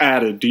is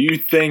added. Do you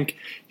think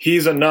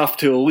he's enough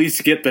to at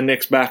least get the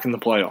Knicks back in the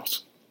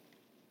playoffs?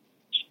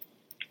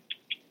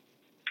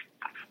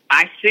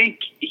 I think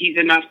he's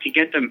enough to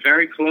get them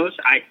very close.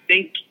 I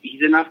think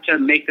he's enough to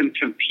make them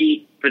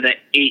compete for the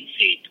 8th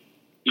seed.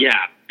 Yeah,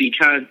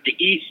 because the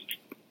East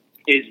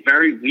is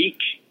very weak.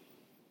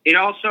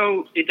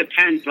 It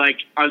depends. Like,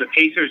 are the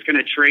Pacers going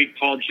to trade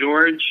Paul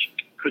George?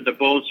 Could the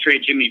Bulls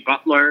trade Jimmy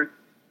Butler?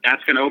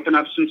 That's going to open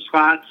up some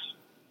spots.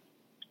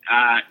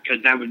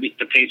 Because that would be,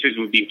 the Pacers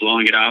would be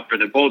blowing it up, or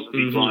the Bulls would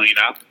be blowing it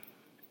up.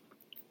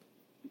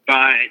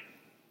 But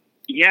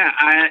yeah,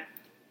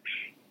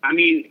 I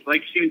mean,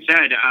 like Steven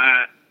said,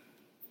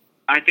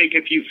 I think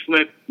if you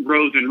flip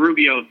Rose and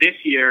Rubio this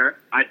year,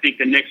 I think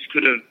the Knicks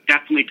could have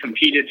definitely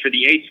competed for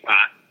the 8th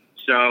spot.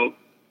 So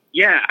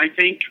yeah, I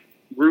think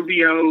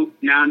Rubio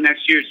now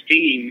next year's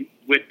team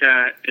with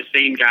the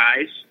same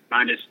guys,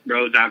 minus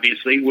Rose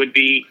obviously, would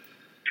be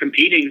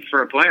competing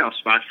for a playoff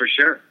spot for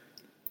sure.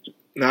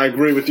 No, I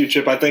agree with you,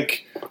 Chip. I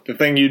think the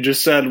thing you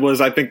just said was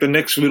I think the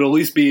Knicks would at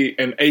least be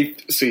an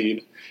 8th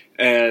seed.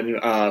 And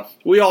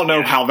we all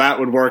know how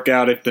that would work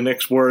out if the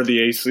Knicks were the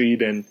 8th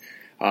seed and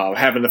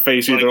having to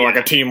face either like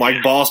a team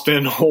like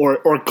Boston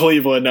or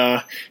Cleveland.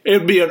 It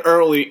would be an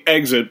early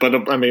exit,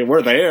 but I mean,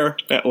 we're there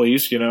at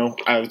least, you know.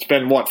 It's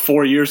been,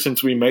 4 years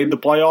since we made the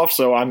playoffs?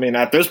 So, I mean,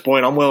 at this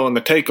point, I'm willing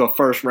to take a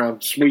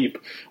first-round sweep.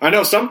 I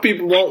know some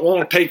people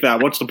won't take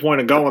that. What's the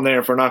point of going there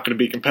if we're not going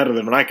to be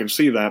competitive? And I can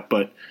see that,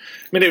 but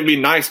I mean, it would be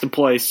nice to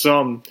play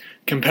some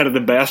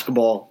competitive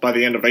basketball by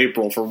the end of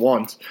April for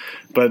once.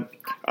 But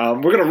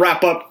we're going to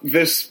wrap up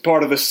this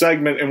part of the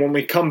segment, and when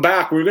we come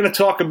back, we're going to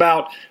talk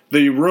about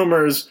the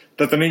rumors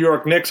that the New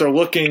York Knicks are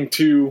looking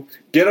to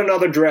get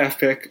another draft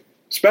pick,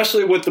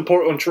 especially with the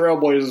Portland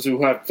Trailblazers,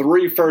 who have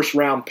 3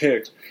 first-round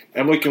picks.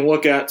 And we can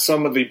look at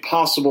some of the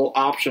possible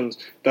options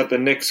that the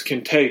Knicks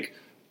can take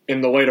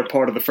in the later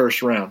part of the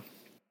first round.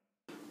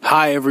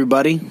 Hi,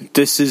 everybody.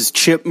 This is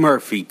Chip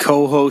Murphy,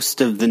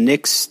 co-host of the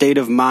Knicks State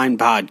of Mind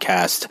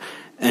podcast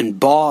and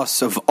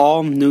boss of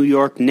all New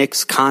York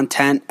Knicks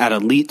content at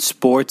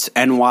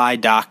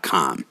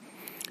EliteSportsNY.com.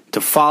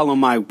 To follow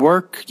my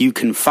work, you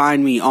can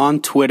find me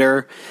on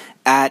Twitter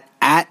at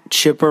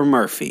Chipper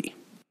Murphy.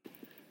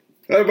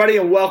 Everybody,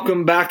 and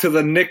welcome back to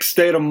the Knicks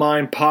State of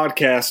Mind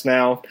podcast.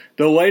 Now,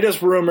 the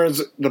latest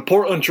rumors, the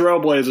Portland Trail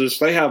Blazers,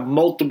 they have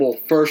multiple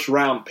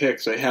first-round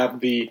picks. They have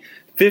the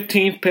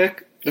 15th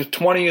pick, the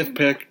 20th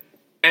pick,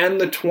 and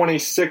the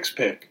 26th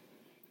pick.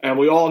 And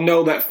we all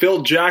know that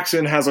Phil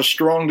Jackson has a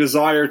strong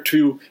desire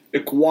to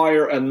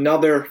acquire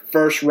another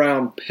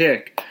first-round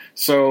pick.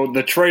 So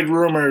the trade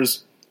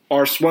rumors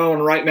are swelling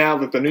right now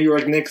that the New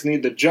York Knicks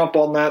need to jump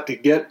on that to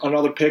get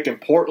another pick,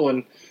 and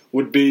Portland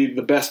would be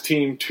the best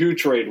team to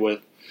trade with.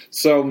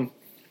 So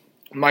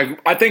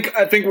I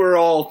think we're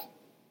all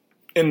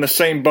in the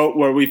same boat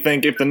where we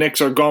think if the Knicks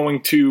are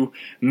going to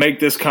make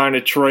this kind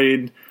of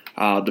trade,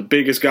 the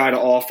biggest guy to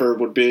offer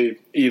would be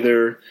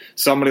either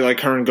somebody like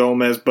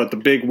Hernangomez, but the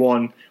big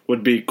one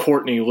would be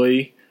Courtney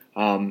Lee.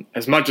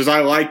 As much as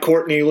I like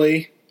Courtney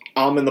Lee,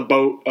 I'm in the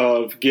boat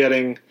of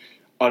getting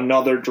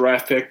another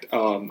draft pick.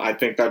 I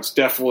think that's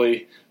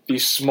definitely the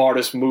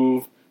smartest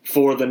move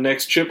for the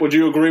Knicks. Chip, would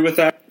you agree with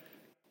that?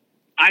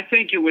 I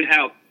think it would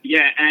help.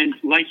 Yeah, and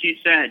like you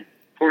said,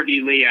 Courtney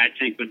Lee I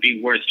think would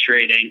be worth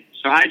trading.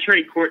 So I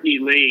trade Courtney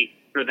Lee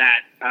for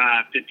that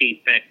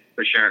 15th pick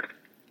for sure.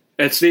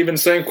 And Steven,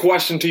 same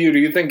question to you. Do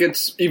you think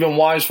it's even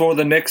wise for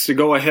the Knicks to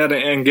go ahead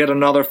and get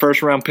another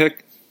first-round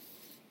pick?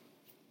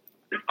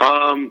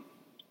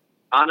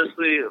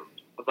 Honestly,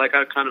 like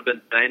I've kind of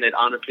been saying, it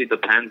honestly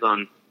depends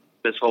on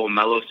this whole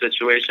Melo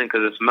situation,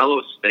 because if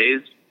Melo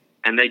stays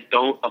and they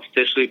don't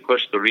officially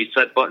push the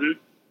reset button,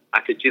 I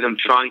could see them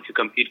trying to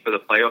compete for the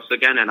playoffs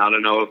again, and I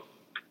don't know if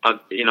a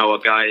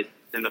guy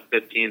in the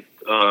 15th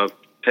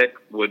pick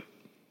would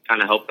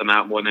kind of help them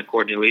out more than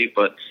Courtney Lee.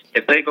 But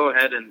if they go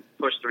ahead and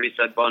push the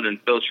reset button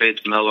and Phil trades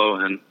Melo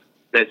and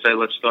they say,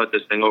 let's start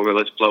this thing over,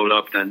 let's blow it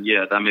up, then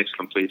yeah, that makes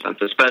complete sense,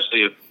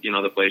 especially if,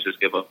 the Blazers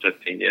give up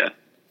 15, yeah.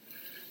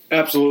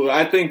 Absolutely.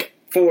 I think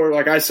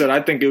like I said,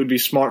 I think it would be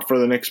smart for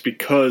the Knicks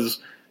because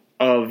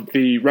of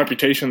the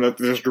reputation that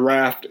this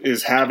draft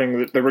is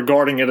having. They're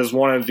regarding it as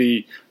one of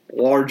the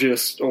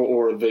largest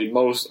or the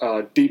most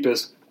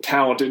deepest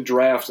talented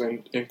drafts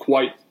in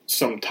quite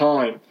some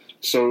time.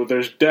 So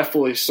there's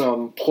definitely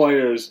some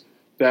players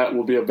that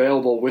will be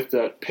available with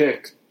that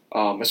pick,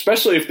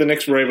 especially if the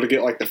Knicks were able to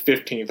get like the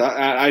 15th.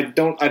 I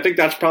think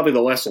that's probably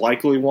the less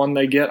likely one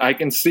they get. I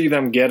can see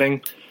them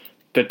getting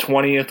the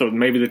 20th or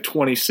maybe the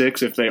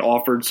 26th if they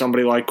offered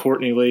somebody like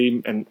Courtney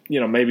Lee and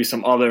maybe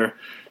some other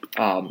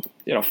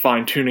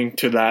fine tuning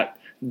to that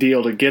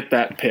deal to get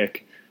that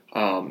pick.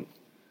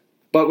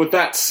 But with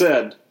that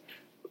said,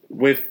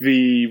 with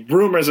the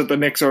rumors that the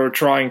Knicks are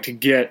trying to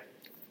get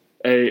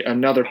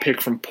another pick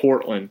from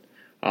Portland,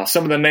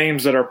 some of the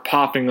names that are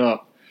popping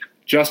up: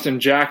 Justin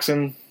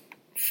Jackson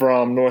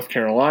from North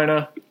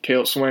Carolina,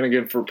 Caleb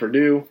Swanigan for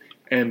Purdue,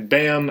 and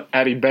Bam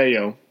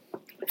Adebayo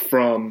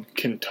from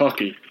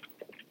Kentucky.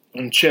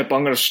 And Chip,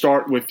 I'm going to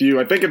start with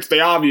you. I think it's the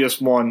obvious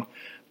one,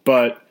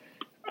 but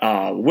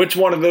which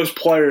one of those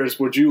players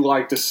would you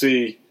like to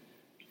see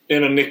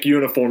in a Knicks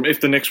uniform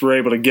if the Knicks were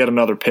able to get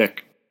another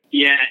pick?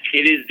 Yeah,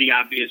 it is the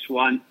obvious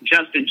one.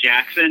 Justin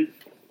Jackson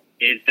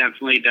is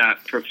definitely the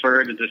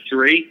preferred of the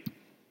three.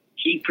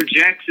 He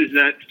projects as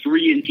a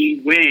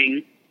 3-and-D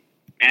wing,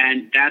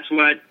 and that's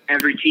what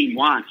every team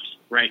wants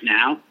right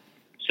now.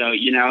 So,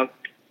 he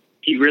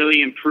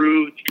really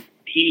improved.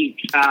 He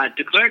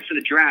declared for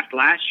the draft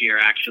last year,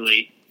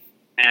 actually,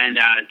 and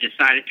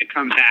decided to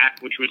come back,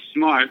 which was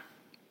smart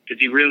because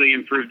he really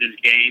improved his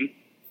game.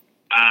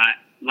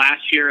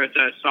 Last year as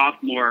a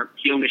sophomore,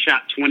 he only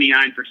shot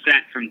 29%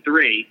 from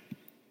three.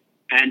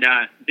 And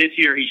this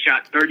year he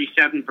shot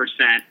 37%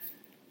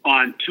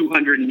 on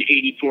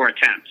 284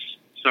 attempts.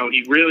 So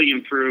he really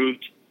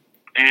improved.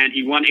 And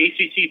he won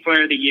ACC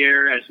Player of the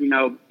Year. As we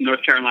know,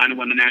 North Carolina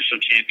won the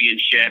national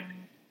championship.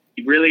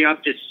 He really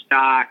upped his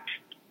stock.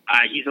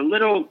 He's a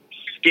little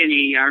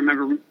skinny. I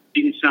remember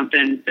reading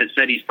something that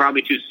said he's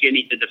probably too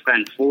skinny to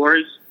defend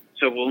fours.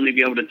 So we'll only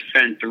be able to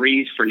defend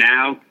threes for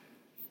now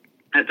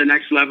at the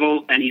next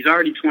level. And he's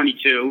already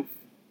 22,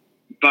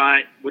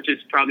 which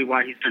is probably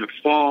why he's going to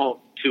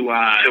fall to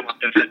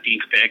the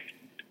 15th pick.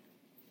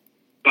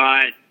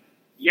 But,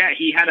 yeah,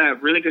 he had a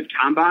really good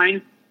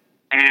combine.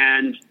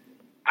 And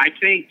I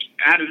think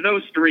out of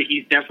those three,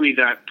 he's definitely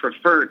the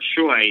preferred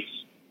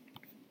choice.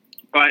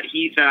 But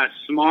he's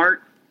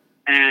smart,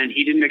 and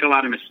he didn't make a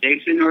lot of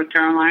mistakes in North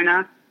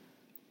Carolina.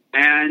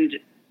 And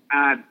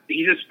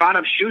he's a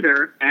spot-up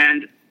shooter.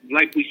 And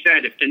like we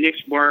said, if the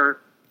Knicks were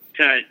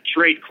to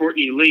trade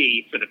Courtney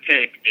Lee for the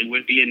pick, it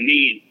would be in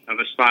need of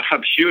a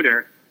spot-up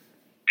shooter.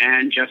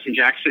 And Justin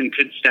Jackson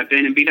could step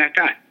in and be that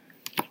guy.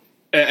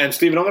 And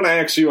Steven, I'm going to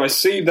ask you, I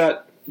see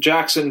that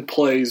Jackson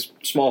plays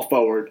small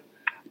forward.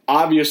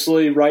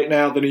 Obviously, right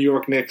now the New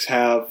York Knicks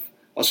have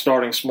a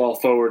starting small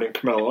forward in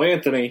Carmelo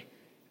Anthony,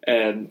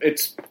 and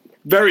it's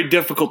very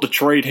difficult to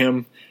trade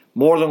him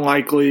more than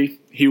likely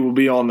he will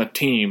be on the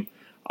team.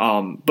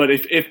 But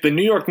if the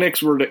New York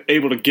Knicks were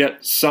able to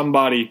get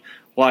somebody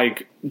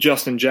like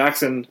Justin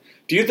Jackson,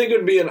 do you think it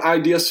would be an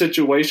ideal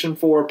situation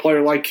for a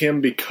player like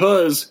him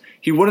because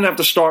he wouldn't have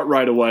to start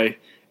right away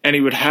and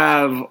he would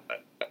have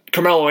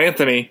Carmelo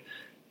Anthony,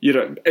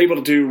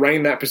 able to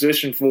reign that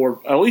position for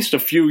at least a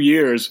few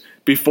years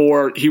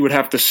before he would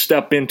have to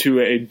step into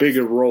a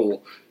bigger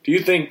role? Do you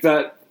think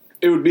that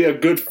it would be a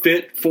good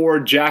fit for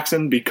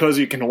Jackson because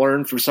you can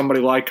learn from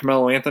somebody like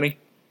Carmelo Anthony?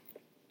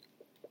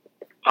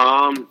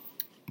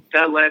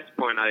 That last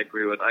point I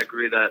agree with. I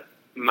agree that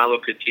Melo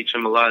could teach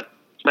him a lot,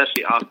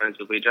 especially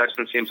offensively.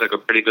 Jackson seems like a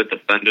pretty good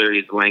defender.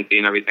 He's lengthy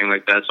and everything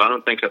like that. So I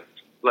don't think,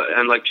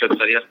 and like Chip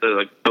said, he has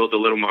to build a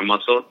little more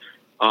muscle.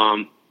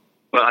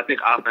 But I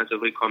think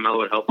offensively, Carmelo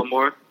would help him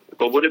more.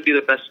 But would it be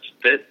the best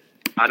fit?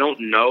 I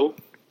don't know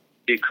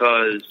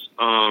because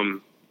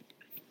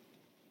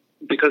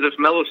if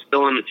Melo's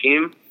still on the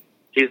team,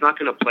 he's not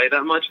going to play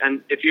that much.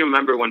 And if you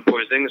remember when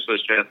Porzingis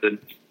was drafted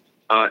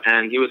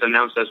and he was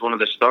announced as one of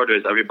the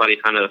starters, everybody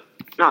kind of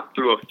not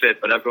threw a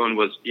fit, but everyone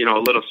was a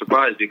little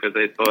surprised because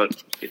they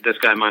thought this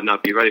guy might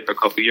not be ready for a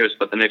couple of years.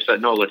 But the Knicks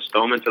said, no, let's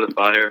throw him into the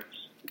fire.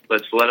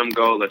 Let's let him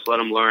go. Let's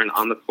let him learn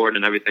on the court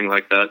and everything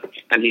like that.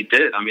 And he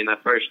did. I mean,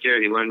 that first year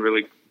he learned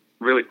really,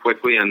 really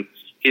quickly, and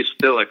he's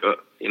still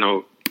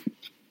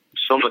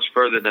so much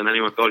further than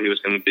anyone thought he was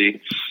going to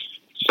be.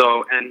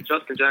 So, and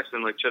Justin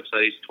Jackson, like Chip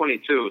said, he's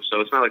 22,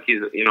 so it's not like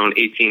he's an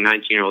 18,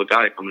 19-year-old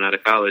guy coming out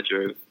of college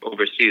or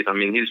overseas. I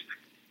mean,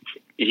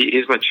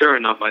 he's mature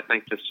enough, I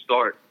think, to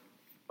start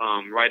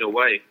right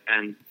away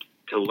and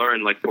to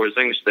learn like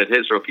Porzingis did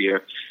his rookie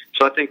year.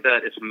 So I think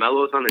that if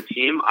Melo's on the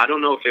team, I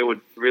don't know if it would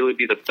really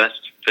be the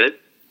best fit.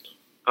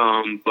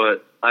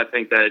 But I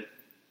think that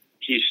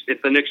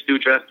if the Knicks do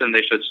draft him,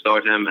 they should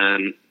start him,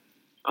 and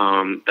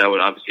that would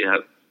obviously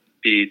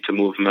be to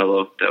move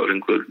Melo. That would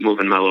include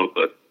moving Melo.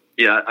 But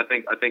yeah, I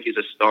think he's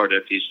a starter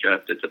if he's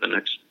drafted to the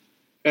Knicks.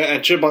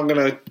 And Chip,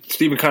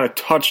 Steven kind of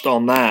touched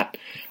on that.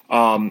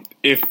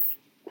 If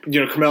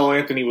Carmelo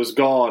Anthony was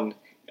gone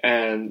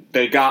and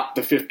they got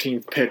the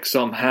 15th pick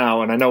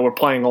somehow, and I know we're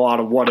playing a lot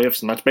of what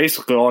ifs, and that's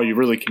basically all you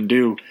really can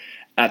do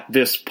at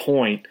this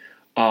point.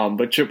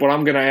 But Chip, what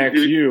I'm going to ask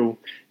you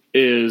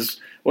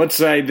is, let's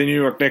say the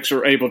New York Knicks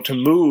are able to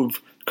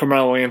move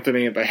Carmelo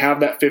Anthony, and they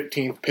have that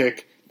 15th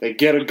pick, they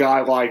get a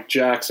guy like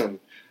Jackson.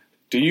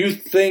 Do you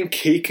think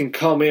he can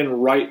come in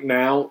right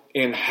now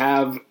and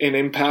have an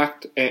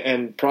impact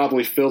and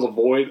probably fill the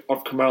void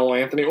of Carmelo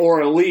Anthony, or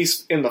at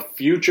least in the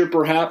future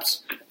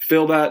perhaps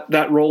fill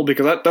that role?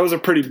 Because those are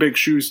pretty big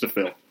shoes to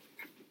fill.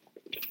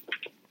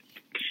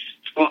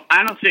 Well,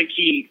 I don't think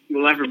he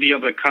will ever be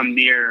able to come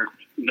near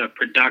the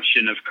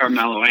production of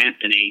Carmelo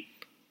Anthony,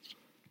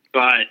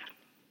 but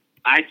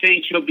I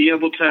think he'll be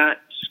able to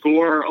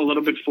score a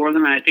little bit for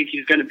them, and I think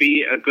he's going to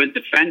be a good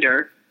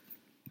defender.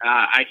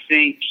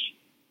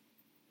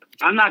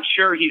 I'm not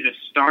sure he's a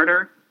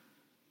starter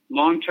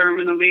long-term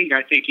in the league.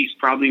 I think he's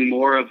probably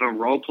more of a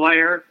role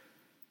player.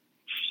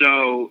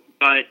 So,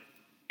 but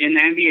in the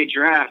NBA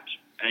draft,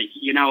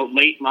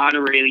 late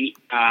lottery,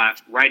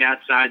 right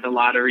outside the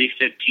lottery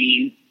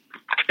 15,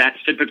 that's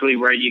typically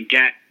where you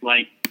get,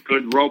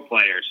 good role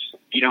players.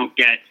 You don't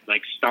get,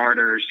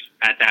 starters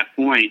at that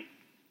point.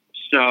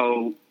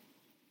 So,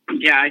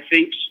 yeah, I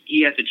think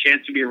he has a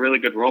chance to be a really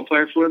good role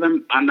player for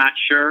them. I'm not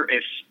sure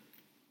if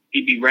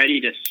he'd be ready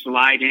to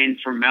slide in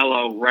for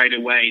Melo right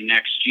away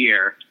next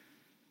year.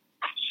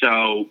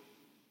 So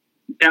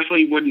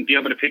definitely wouldn't be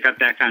able to pick up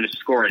that kind of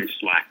scoring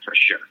slack for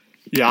sure.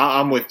 Yeah,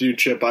 I'm with you,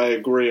 Chip. I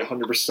agree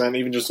 100%.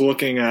 Even just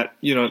looking at,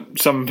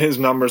 some of his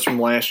numbers from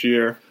last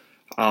year,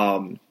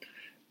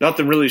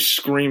 nothing really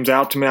screams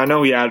out to me. I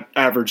know he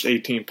averaged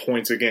 18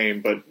 points a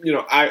game, but,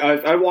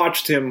 I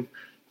watched him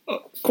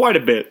quite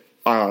a bit,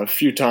 a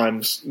few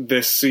times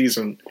this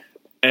season.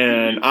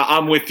 And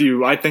I'm with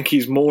you. I think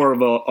he's more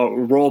of a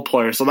role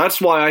player. So that's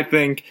why I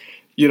think,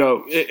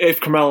 if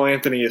Carmelo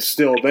Anthony is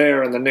still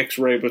there and the Knicks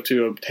were able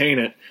to obtain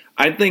it,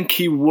 I think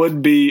he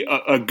would be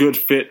a good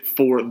fit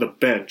for the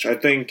bench. I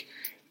think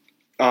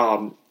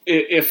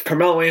if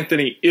Carmelo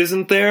Anthony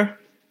isn't there,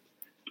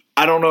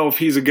 I don't know if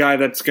he's a guy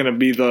that's going to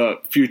be the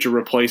future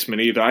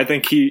replacement either. I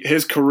think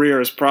his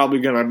career is probably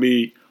going to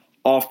be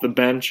off the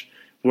bench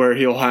where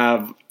he'll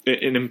have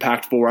an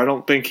impact for. I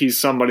don't think he's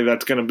somebody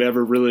that's going to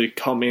ever really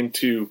come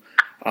into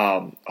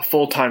a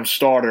full-time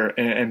starter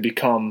and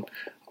become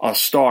a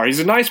star. He's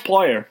a nice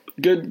player,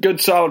 good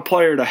solid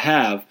player to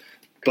have,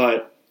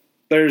 but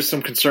there's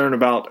some concern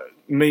about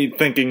me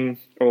thinking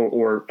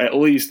or at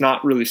least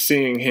not really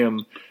seeing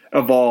him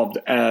evolved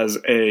as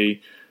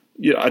a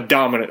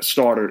dominant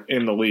starter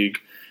in the league.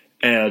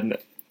 And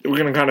we're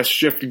going to kind of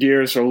shift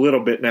gears a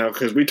little bit now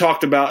because we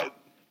talked about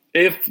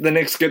if the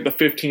Knicks get the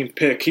 15th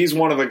pick, he's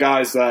one of the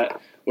guys that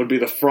would be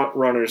the front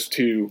runners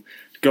to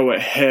go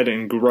ahead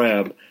and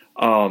grab.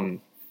 But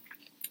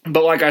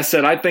like I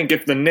said, I think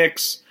if the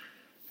Knicks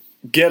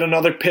get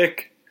another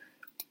pick,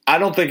 I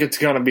don't think it's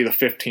going to be the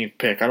 15th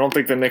pick. I don't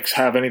think the Knicks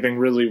have anything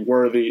really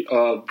worthy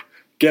of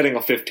getting a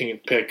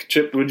 15th pick.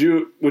 Chip, would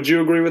you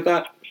agree with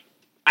that?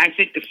 I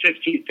think the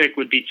 15th pick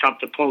would be tough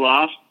to pull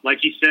off.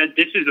 Like you said,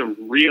 this is a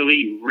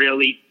really,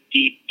 really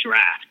deep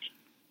draft.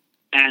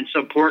 And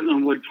so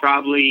Portland would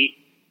probably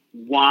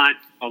want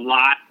a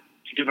lot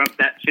to give up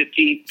that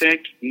 15th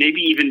pick,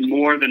 maybe even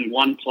more than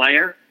one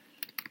player,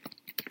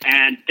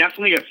 and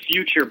definitely a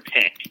future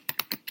pick.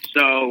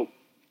 So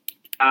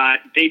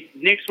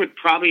Knicks would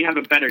probably have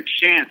a better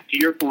chance, to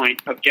your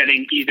point, of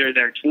getting either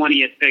their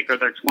 20th pick or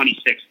their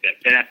 26th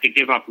pick. They'd have to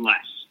give up less.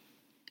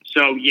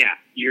 So, yeah,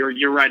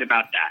 you're right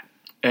about that.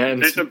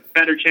 And there's a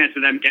better chance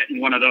of them getting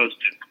one of those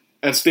two.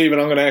 And, Steven,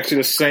 I'm going to ask you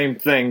the same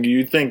thing. Do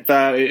you think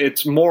that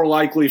it's more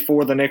likely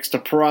for the Knicks to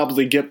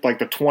probably get like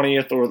the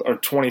 20th or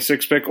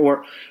 26th pick?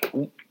 Or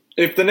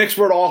if the Knicks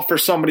were to offer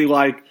somebody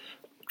like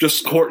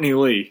just Courtney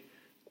Lee,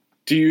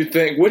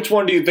 which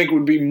one do you think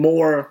would be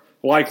more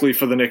likely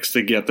for the Knicks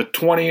to get, the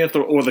 20th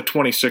or the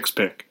 26th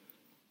pick?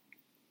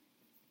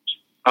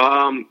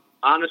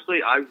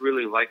 Honestly, I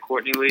really like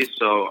Courtney Lee,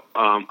 so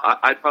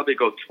I'd probably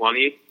go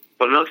 20.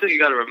 But another thing you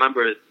got to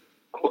remember is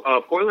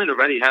Portland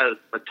already has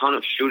a ton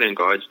of shooting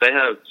guards. They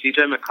have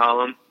C.J.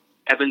 McCollum,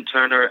 Evan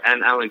Turner,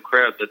 and Alan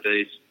Crabb that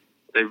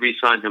they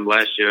re-signed him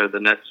last year. The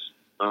Nets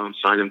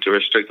signed him to a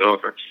restricted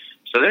offer.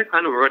 So they're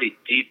kind of already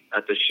deep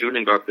at the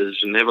shooting guard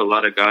position. They have a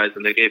lot of guys,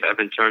 and they gave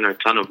Evan Turner a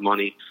ton of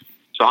money.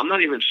 So I'm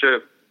not even sure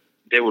if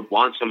they would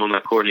want someone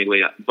like Courtney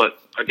Lee. But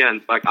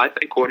again, like I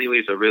think Courtney Lee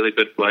is a really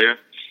good player.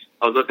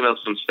 I was looking up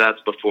some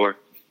stats before,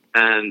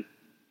 and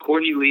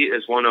Courtney Lee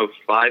is one of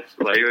 5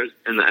 players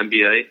in the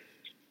NBA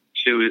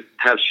to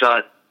have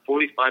shot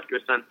 45%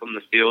 from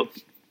the field,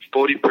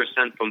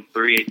 40% from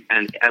three,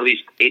 and at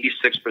least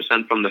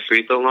 86% from the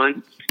free throw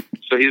line.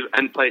 So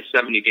and plays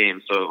 70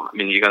 games. So I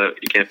mean, you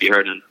can't be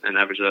hurt and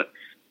average that.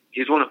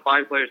 He's one of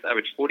 5 players to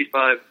average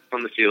 45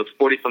 from the field,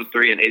 40 from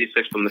three, and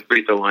 86 from the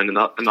free throw line. And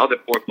the other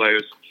 4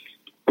 players,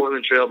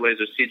 Portland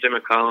Trailblazers, C.J.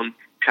 McCollum,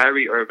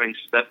 Kyrie Irving,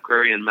 Steph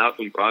Curry, and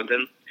Malcolm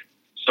Brogdon.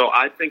 So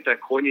I think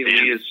that Courtney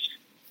Lee's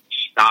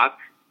stock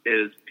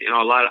is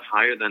a lot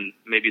higher than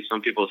maybe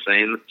some people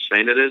saying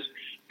it is.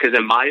 Because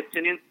in my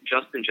opinion,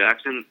 Justin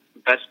Jackson,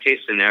 best case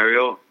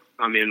scenario,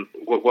 I mean,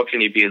 what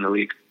can he be in the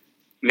league?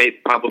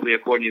 Probably a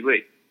Courtney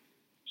Lee.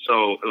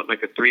 So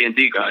like a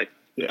 3-and-D guy.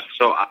 Yeah.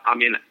 So I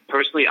mean,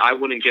 personally, I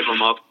wouldn't give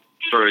him up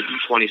for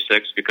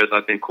 26 because I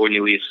think Courtney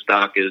Lee's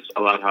stock is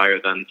a lot higher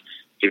than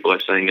people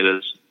are saying it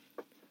is.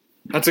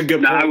 That's a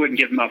good point. No, I wouldn't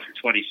give him up for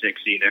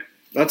 26 either.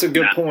 That's a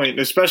good point,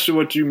 especially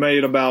what you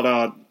made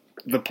about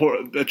the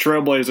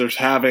Trailblazers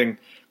having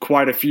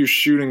quite a few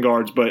shooting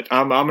guards. But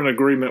I'm in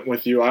agreement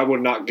with you. I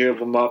would not give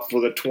them up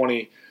for the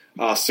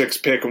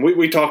 26th pick. And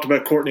we talked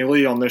about Courtney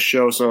Lee on this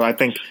show, so I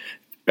think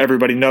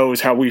everybody knows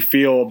how we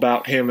feel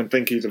about him and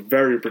think he's a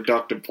very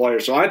productive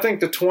player. So I think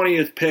the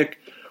 20th pick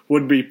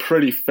would be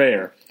pretty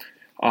fair.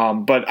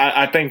 But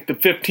I think the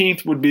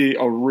 15th would be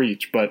a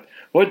reach. But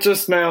let's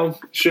just now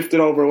shift it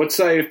over. Let's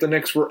say if the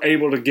Knicks were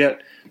able to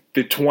get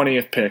the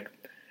 20th pick.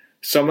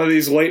 Some of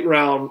these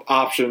late-round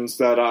options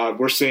that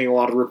we're seeing a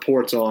lot of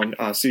reports on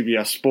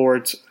CBS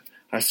Sports.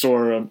 I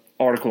saw an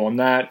article on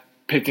that,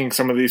 picking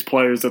some of these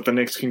players that the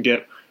Knicks can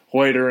get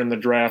later in the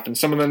draft. And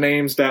some of the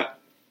names that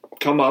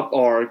come up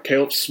are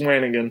Caleb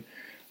Swanigan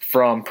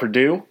from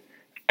Purdue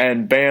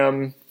and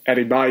Bam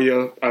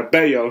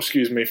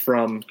Adebayo,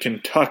 from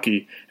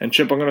Kentucky. And,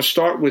 Chip, I'm going to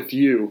start with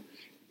you.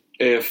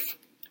 If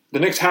the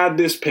Knicks had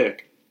this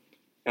pick,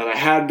 and I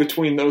had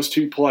between those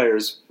 2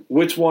 players,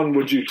 which one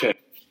would you take?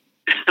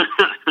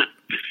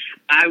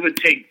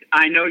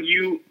 I know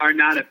you are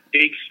not a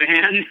big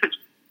fan,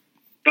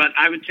 but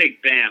I would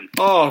take Bam.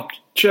 Oh,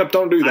 Chip,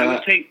 don't do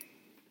that.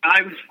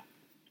 I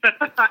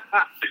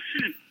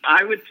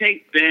would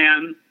take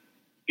Bam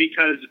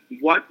because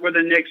what were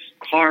the Knicks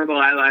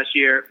horrible at last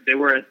year? They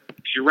were a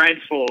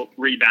dreadful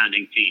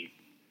rebounding team.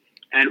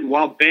 And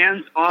while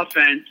Bam's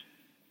offense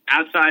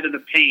outside of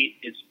the paint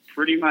is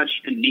pretty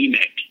much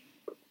anemic,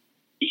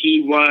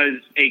 he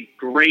was a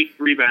great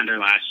rebounder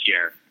last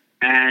year.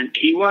 And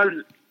he was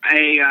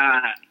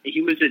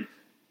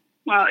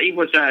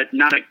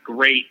not a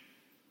great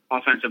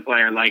offensive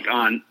player like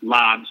on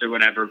lobs or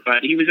whatever,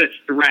 but he was a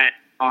threat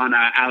on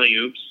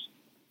alley-oops.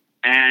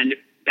 And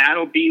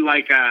that'll be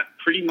like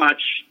pretty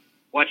much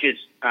what his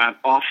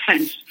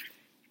offense.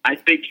 I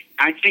think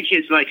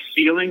his like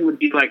ceiling would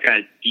be like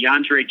a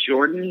DeAndre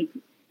Jordan,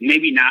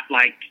 maybe not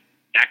like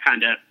that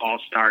kind of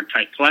all-star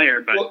type player,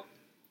 but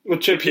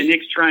if the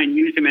Knicks try and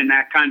use him in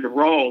that kind of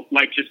role,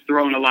 like just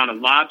throwing a lot of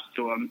lobs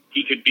to him,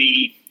 he could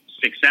be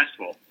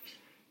successful.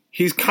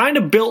 He's kind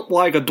of built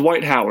like a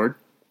Dwight Howard.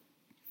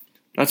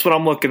 That's what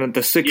I'm looking at, the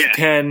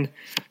 6'10",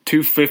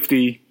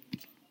 250.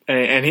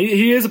 And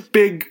he is a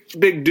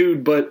big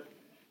dude, but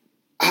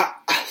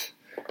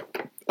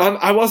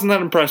I wasn't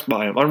that impressed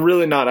by him. I'm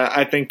really not.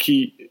 I think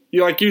you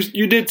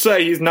did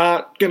say he's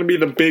not going to be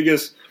the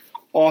biggest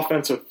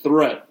offensive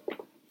threat,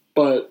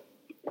 but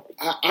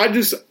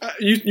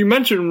you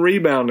mentioned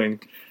rebounding,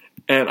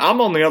 and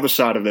I'm on the other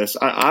side of this.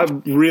 I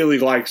really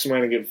like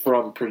Swanigan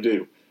from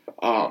Purdue.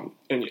 And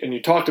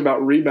you talked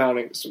about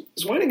rebounding.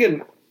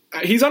 Swanigan,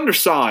 he's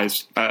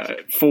undersized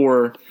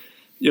for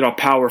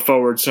power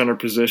forward center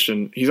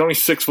position. He's only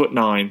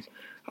 6'9".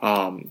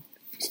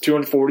 He's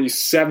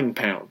 247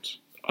 pounds.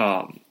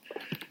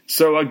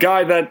 So a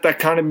guy that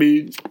kind of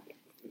be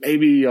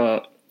maybe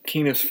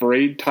Keenis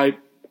Freed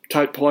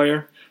type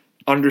player,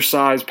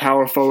 undersized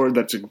power forward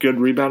that's a good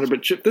rebounder.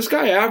 But Chip, this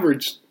guy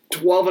averaged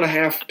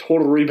 12.5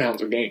 total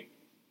rebounds a game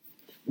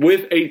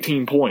with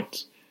 18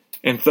 points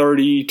in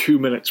 32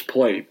 minutes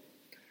played.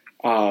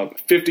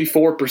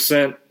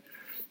 54%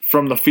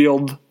 from the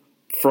field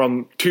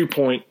from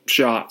 2-point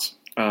shots.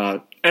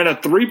 And a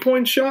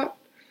 3-point shot,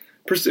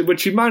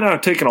 which he might not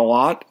have taken a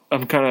lot.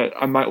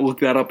 I might look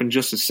that up in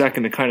just a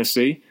second to kind of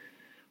see.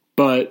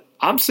 But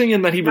I'm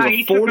seeing that he was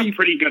he took a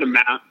pretty good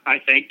amount, I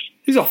think.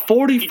 He's a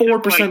 44%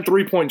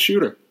 3-point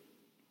shooter.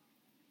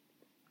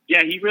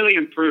 Yeah, he really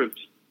improved.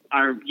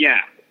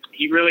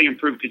 He really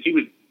improved because he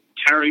was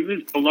terrible. He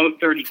was below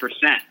 30%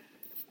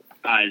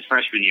 his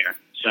freshman year.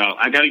 So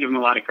I got to give him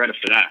a lot of credit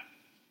for that.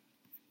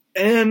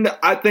 And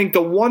I think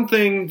the one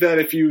thing that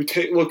if you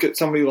look at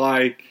somebody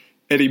like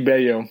Eddie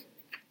Bayo,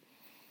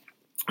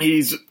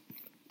 he's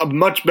a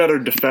much better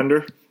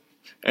defender.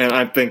 And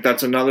I think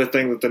that's another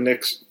thing that the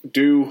Knicks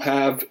do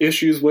have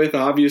issues with.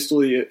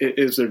 Obviously,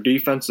 is their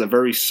defense. They're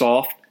very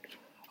soft.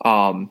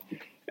 And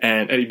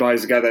Eddie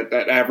Bayo's a guy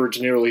that averaged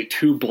nearly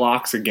 2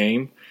 blocks a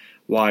game.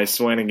 Why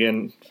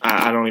Swanigan,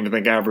 I don't even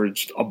think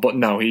averaged.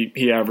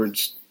 He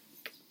averaged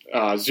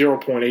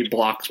 0.8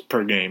 blocks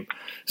per game.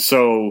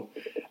 So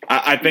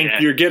I think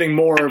you're getting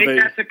more of a. I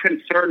think that's a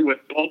concern with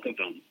both of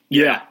them.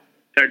 Yeah.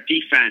 Their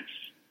defense.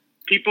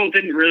 People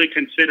didn't really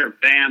consider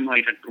Bam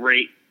like a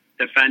great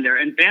defender.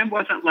 And Bam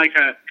wasn't like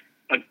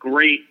a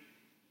great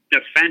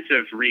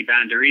defensive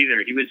rebounder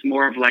either. He was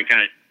more of like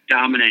a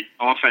dominant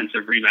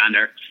offensive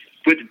rebounder.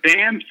 With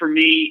Bam, for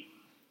me,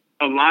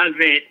 a lot of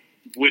it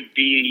would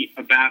be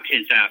about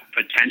his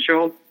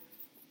potential.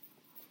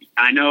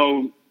 I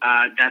know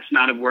that's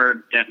not a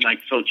word that like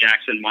Phil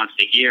Jackson wants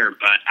to hear,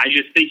 but I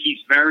just think he's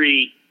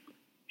very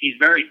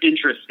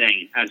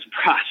interesting as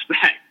a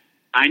prospect.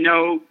 I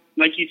know,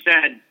 like you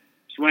said,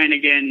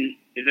 Swanigan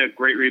is a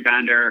great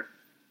rebounder,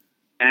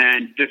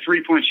 and the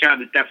 3-point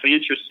shot is definitely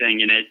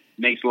interesting, and it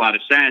makes a lot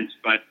of sense,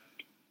 but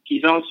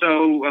he's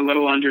also a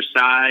little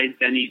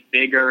undersized, and he's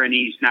bigger, and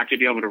he's not going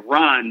to be able to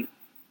run.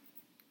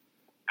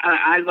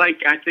 I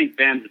think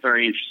Bam's a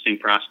very interesting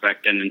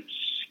prospect, and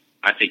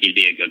I think he'd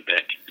be a good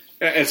pick.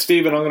 And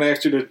Steven, I'm going to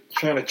ask you to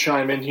kind of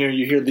chime in here.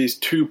 You hear these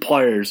two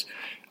players.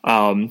 You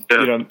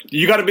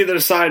got to be the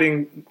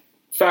deciding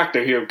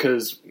factor here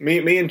because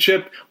me and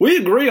Chip, we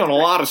agree on a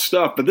lot of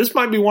stuff, but this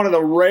might be one of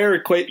the rare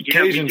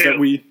occasions that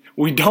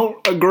we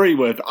don't agree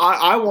with.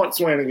 I want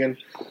Swanigan.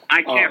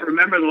 I can't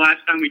remember the last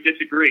time we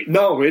disagreed.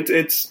 No,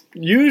 it's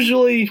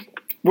usually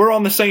we're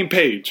on the same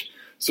page.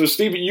 So,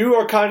 Steven, you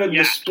are kind of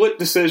the split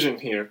decision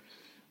here.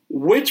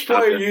 Which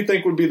player do you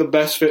think would be the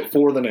best fit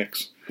for the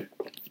Knicks?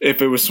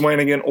 If it was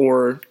Swanigan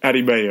or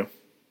Eddie Bayo?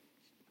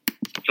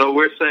 So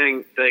we're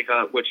saying they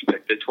got which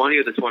pick? The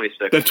 20th or the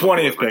 26th? The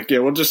 20th pick, yeah.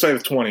 We'll just say the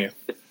 20th.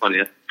 The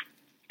 20th.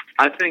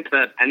 I think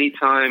that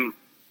anytime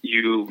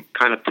you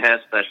kind of pass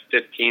that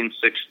 15,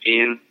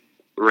 16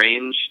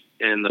 range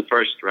in the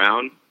first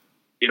round,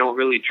 you don't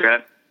really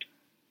draft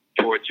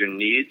towards your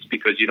needs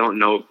because you don't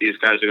know if these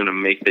guys are going to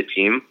make the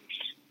team.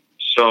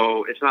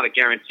 So it's not a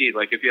guarantee.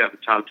 Like if you have a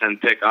top 10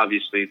 pick,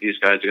 obviously these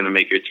guys are going to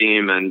make your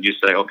team, and you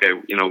say, okay,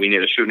 we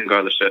need a shooting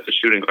guard, let's draft a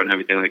shooting guard and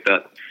everything like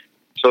that.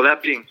 So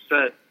that being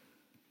said,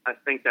 I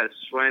think that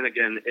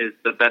Swanigan is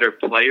the better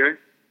player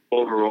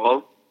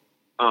overall.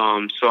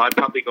 So I'd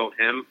probably go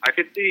him. I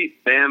could see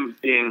Bam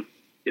being,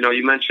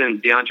 you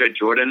mentioned DeAndre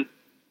Jordan.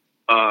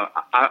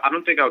 I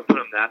don't think I would put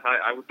him that high.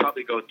 I would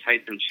probably go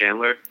Tyson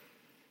Chandler.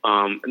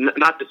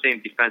 Not the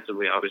same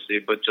defensively, obviously,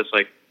 but just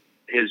like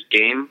his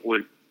game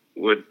would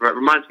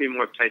reminds me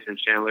more of Tyson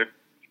Chandler.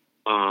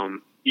 I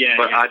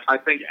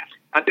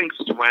think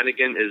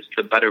Swanigan is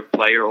the better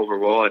player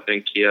overall. I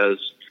think he has,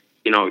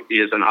 he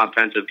has an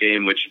offensive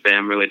game which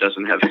Bam really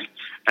doesn't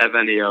have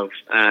any of,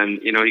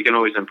 and he can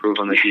always improve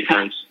on the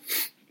defense.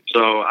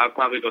 So I'll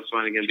probably go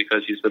Swanigan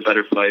because he's the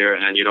better player,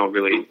 and you don't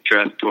really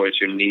draft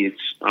towards your needs.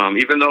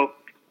 Even though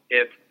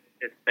if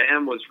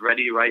Bam was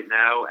ready right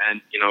now and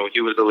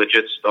he was a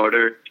legit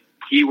starter,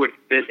 he would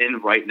fit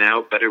in right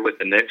now better with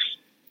the Knicks.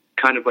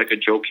 Kind of like a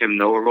Joakim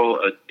Noah role,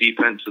 a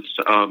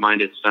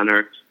defensive-minded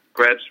center,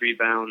 grabs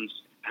rebounds,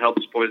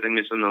 helps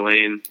Porzingis in the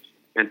lane,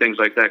 and things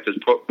like that.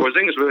 Because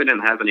Porzingis really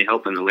didn't have any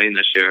help in the lane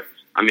this year.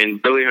 I mean,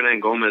 Billy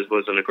Hernangomez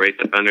wasn't a great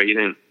defender. He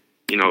didn't,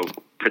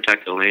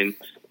 protect the lane.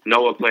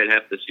 Noah played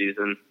half the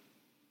season.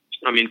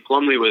 I mean,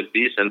 Plumlee was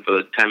decent for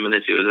the 10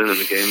 minutes he was in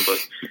the game.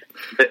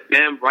 But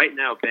Bam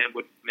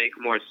would make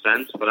more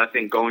sense. But I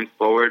think going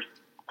forward,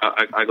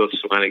 I go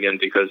Swanigan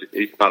because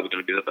he's probably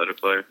going to be the better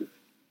player.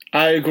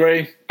 I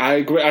agree.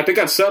 I think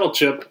I'd settle,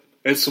 Chip.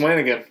 It's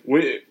Swanigan.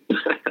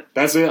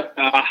 That's it.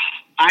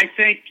 I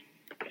think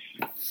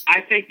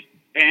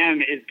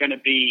Bam is going to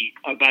be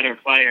a better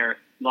player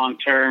long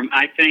term.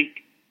 I think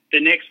the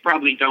Knicks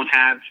probably don't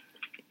have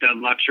the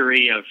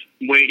luxury of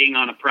waiting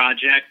on a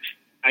project,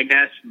 I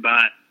guess.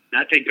 But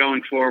I think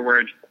going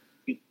forward,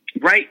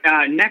 right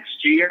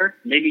next year,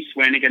 maybe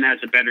Swanigan has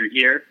a better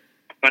year,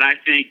 but I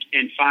think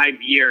in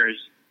 5 years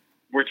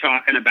we're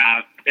talking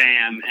about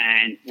Bam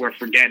and we're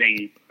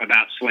forgetting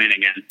about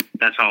Swanigan.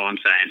 That's all I'm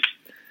saying.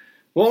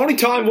 Well, only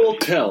time will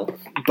tell,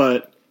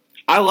 but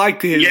I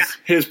liked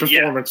his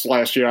performance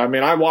last year. I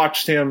mean, I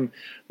watched him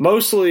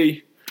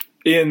mostly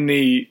in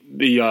the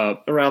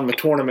around the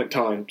tournament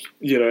times,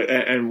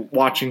 and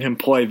watching him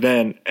play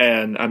then.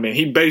 And I mean,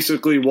 he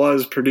basically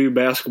was Purdue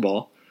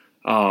basketball.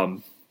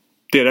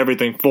 Did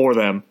everything for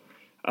them.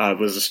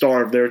 Was the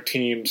star of their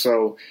team.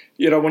 So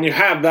when you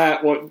have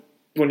that,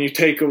 when you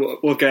take a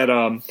look at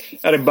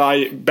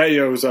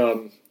Adebayo's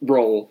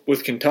role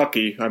with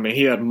Kentucky, I mean,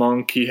 he had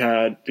Monk, he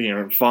had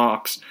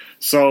Fox.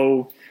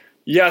 So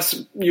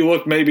yes, you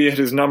look maybe at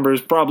his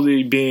numbers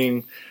probably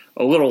being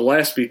a little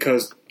less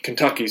because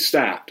Kentucky's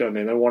stacked. I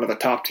mean, they're one of the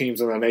top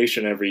teams in the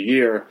nation every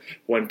year.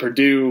 When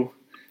Purdue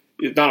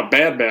is not a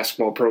bad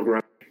basketball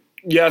program,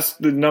 yes,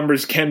 the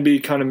numbers can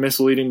be kind of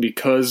misleading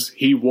because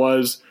he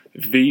was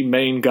the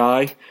main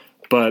guy.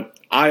 But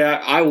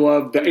I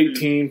love the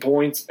 18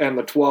 points and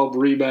the 12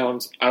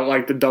 rebounds. I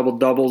like the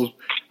double-doubles.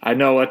 I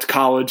know it's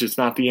college, it's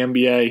not the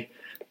NBA,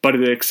 but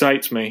it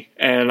excites me.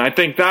 And I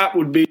think that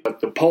would be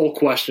the poll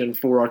question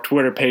for our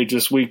Twitter page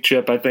this week,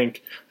 Chip. I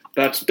think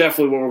that's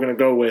definitely what we're going to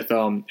go with.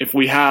 If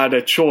we had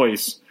a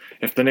choice,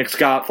 if the Knicks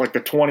got like the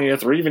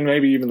 20th or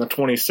maybe even the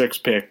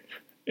 26th pick,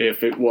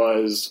 if it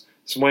was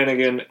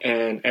Swanigan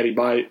and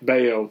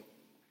Adebayo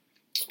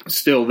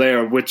still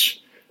there,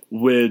 which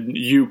would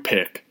you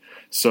pick?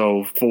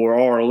 So for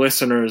our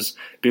listeners,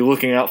 be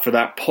looking out for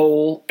that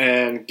poll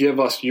and give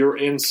us your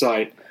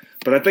insight.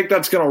 But I think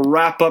that's going to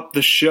wrap up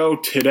the show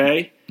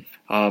today.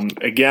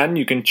 Again,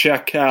 you can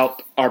check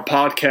out our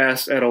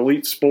podcast at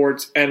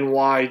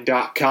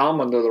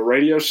EliteSportsNY.com under the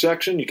radio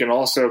section. You can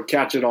also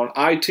catch it on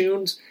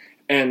iTunes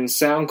and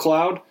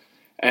SoundCloud.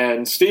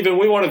 And Stephen,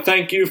 we want to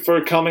thank you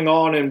for coming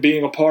on and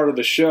being a part of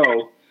the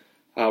show.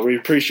 We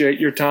appreciate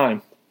your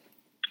time.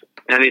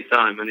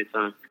 Anytime.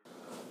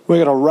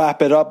 We're going to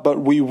wrap it up, but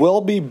we will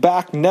be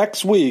back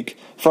next week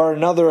for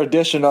another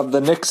edition of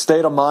the Knicks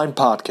State of Mind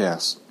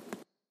podcast.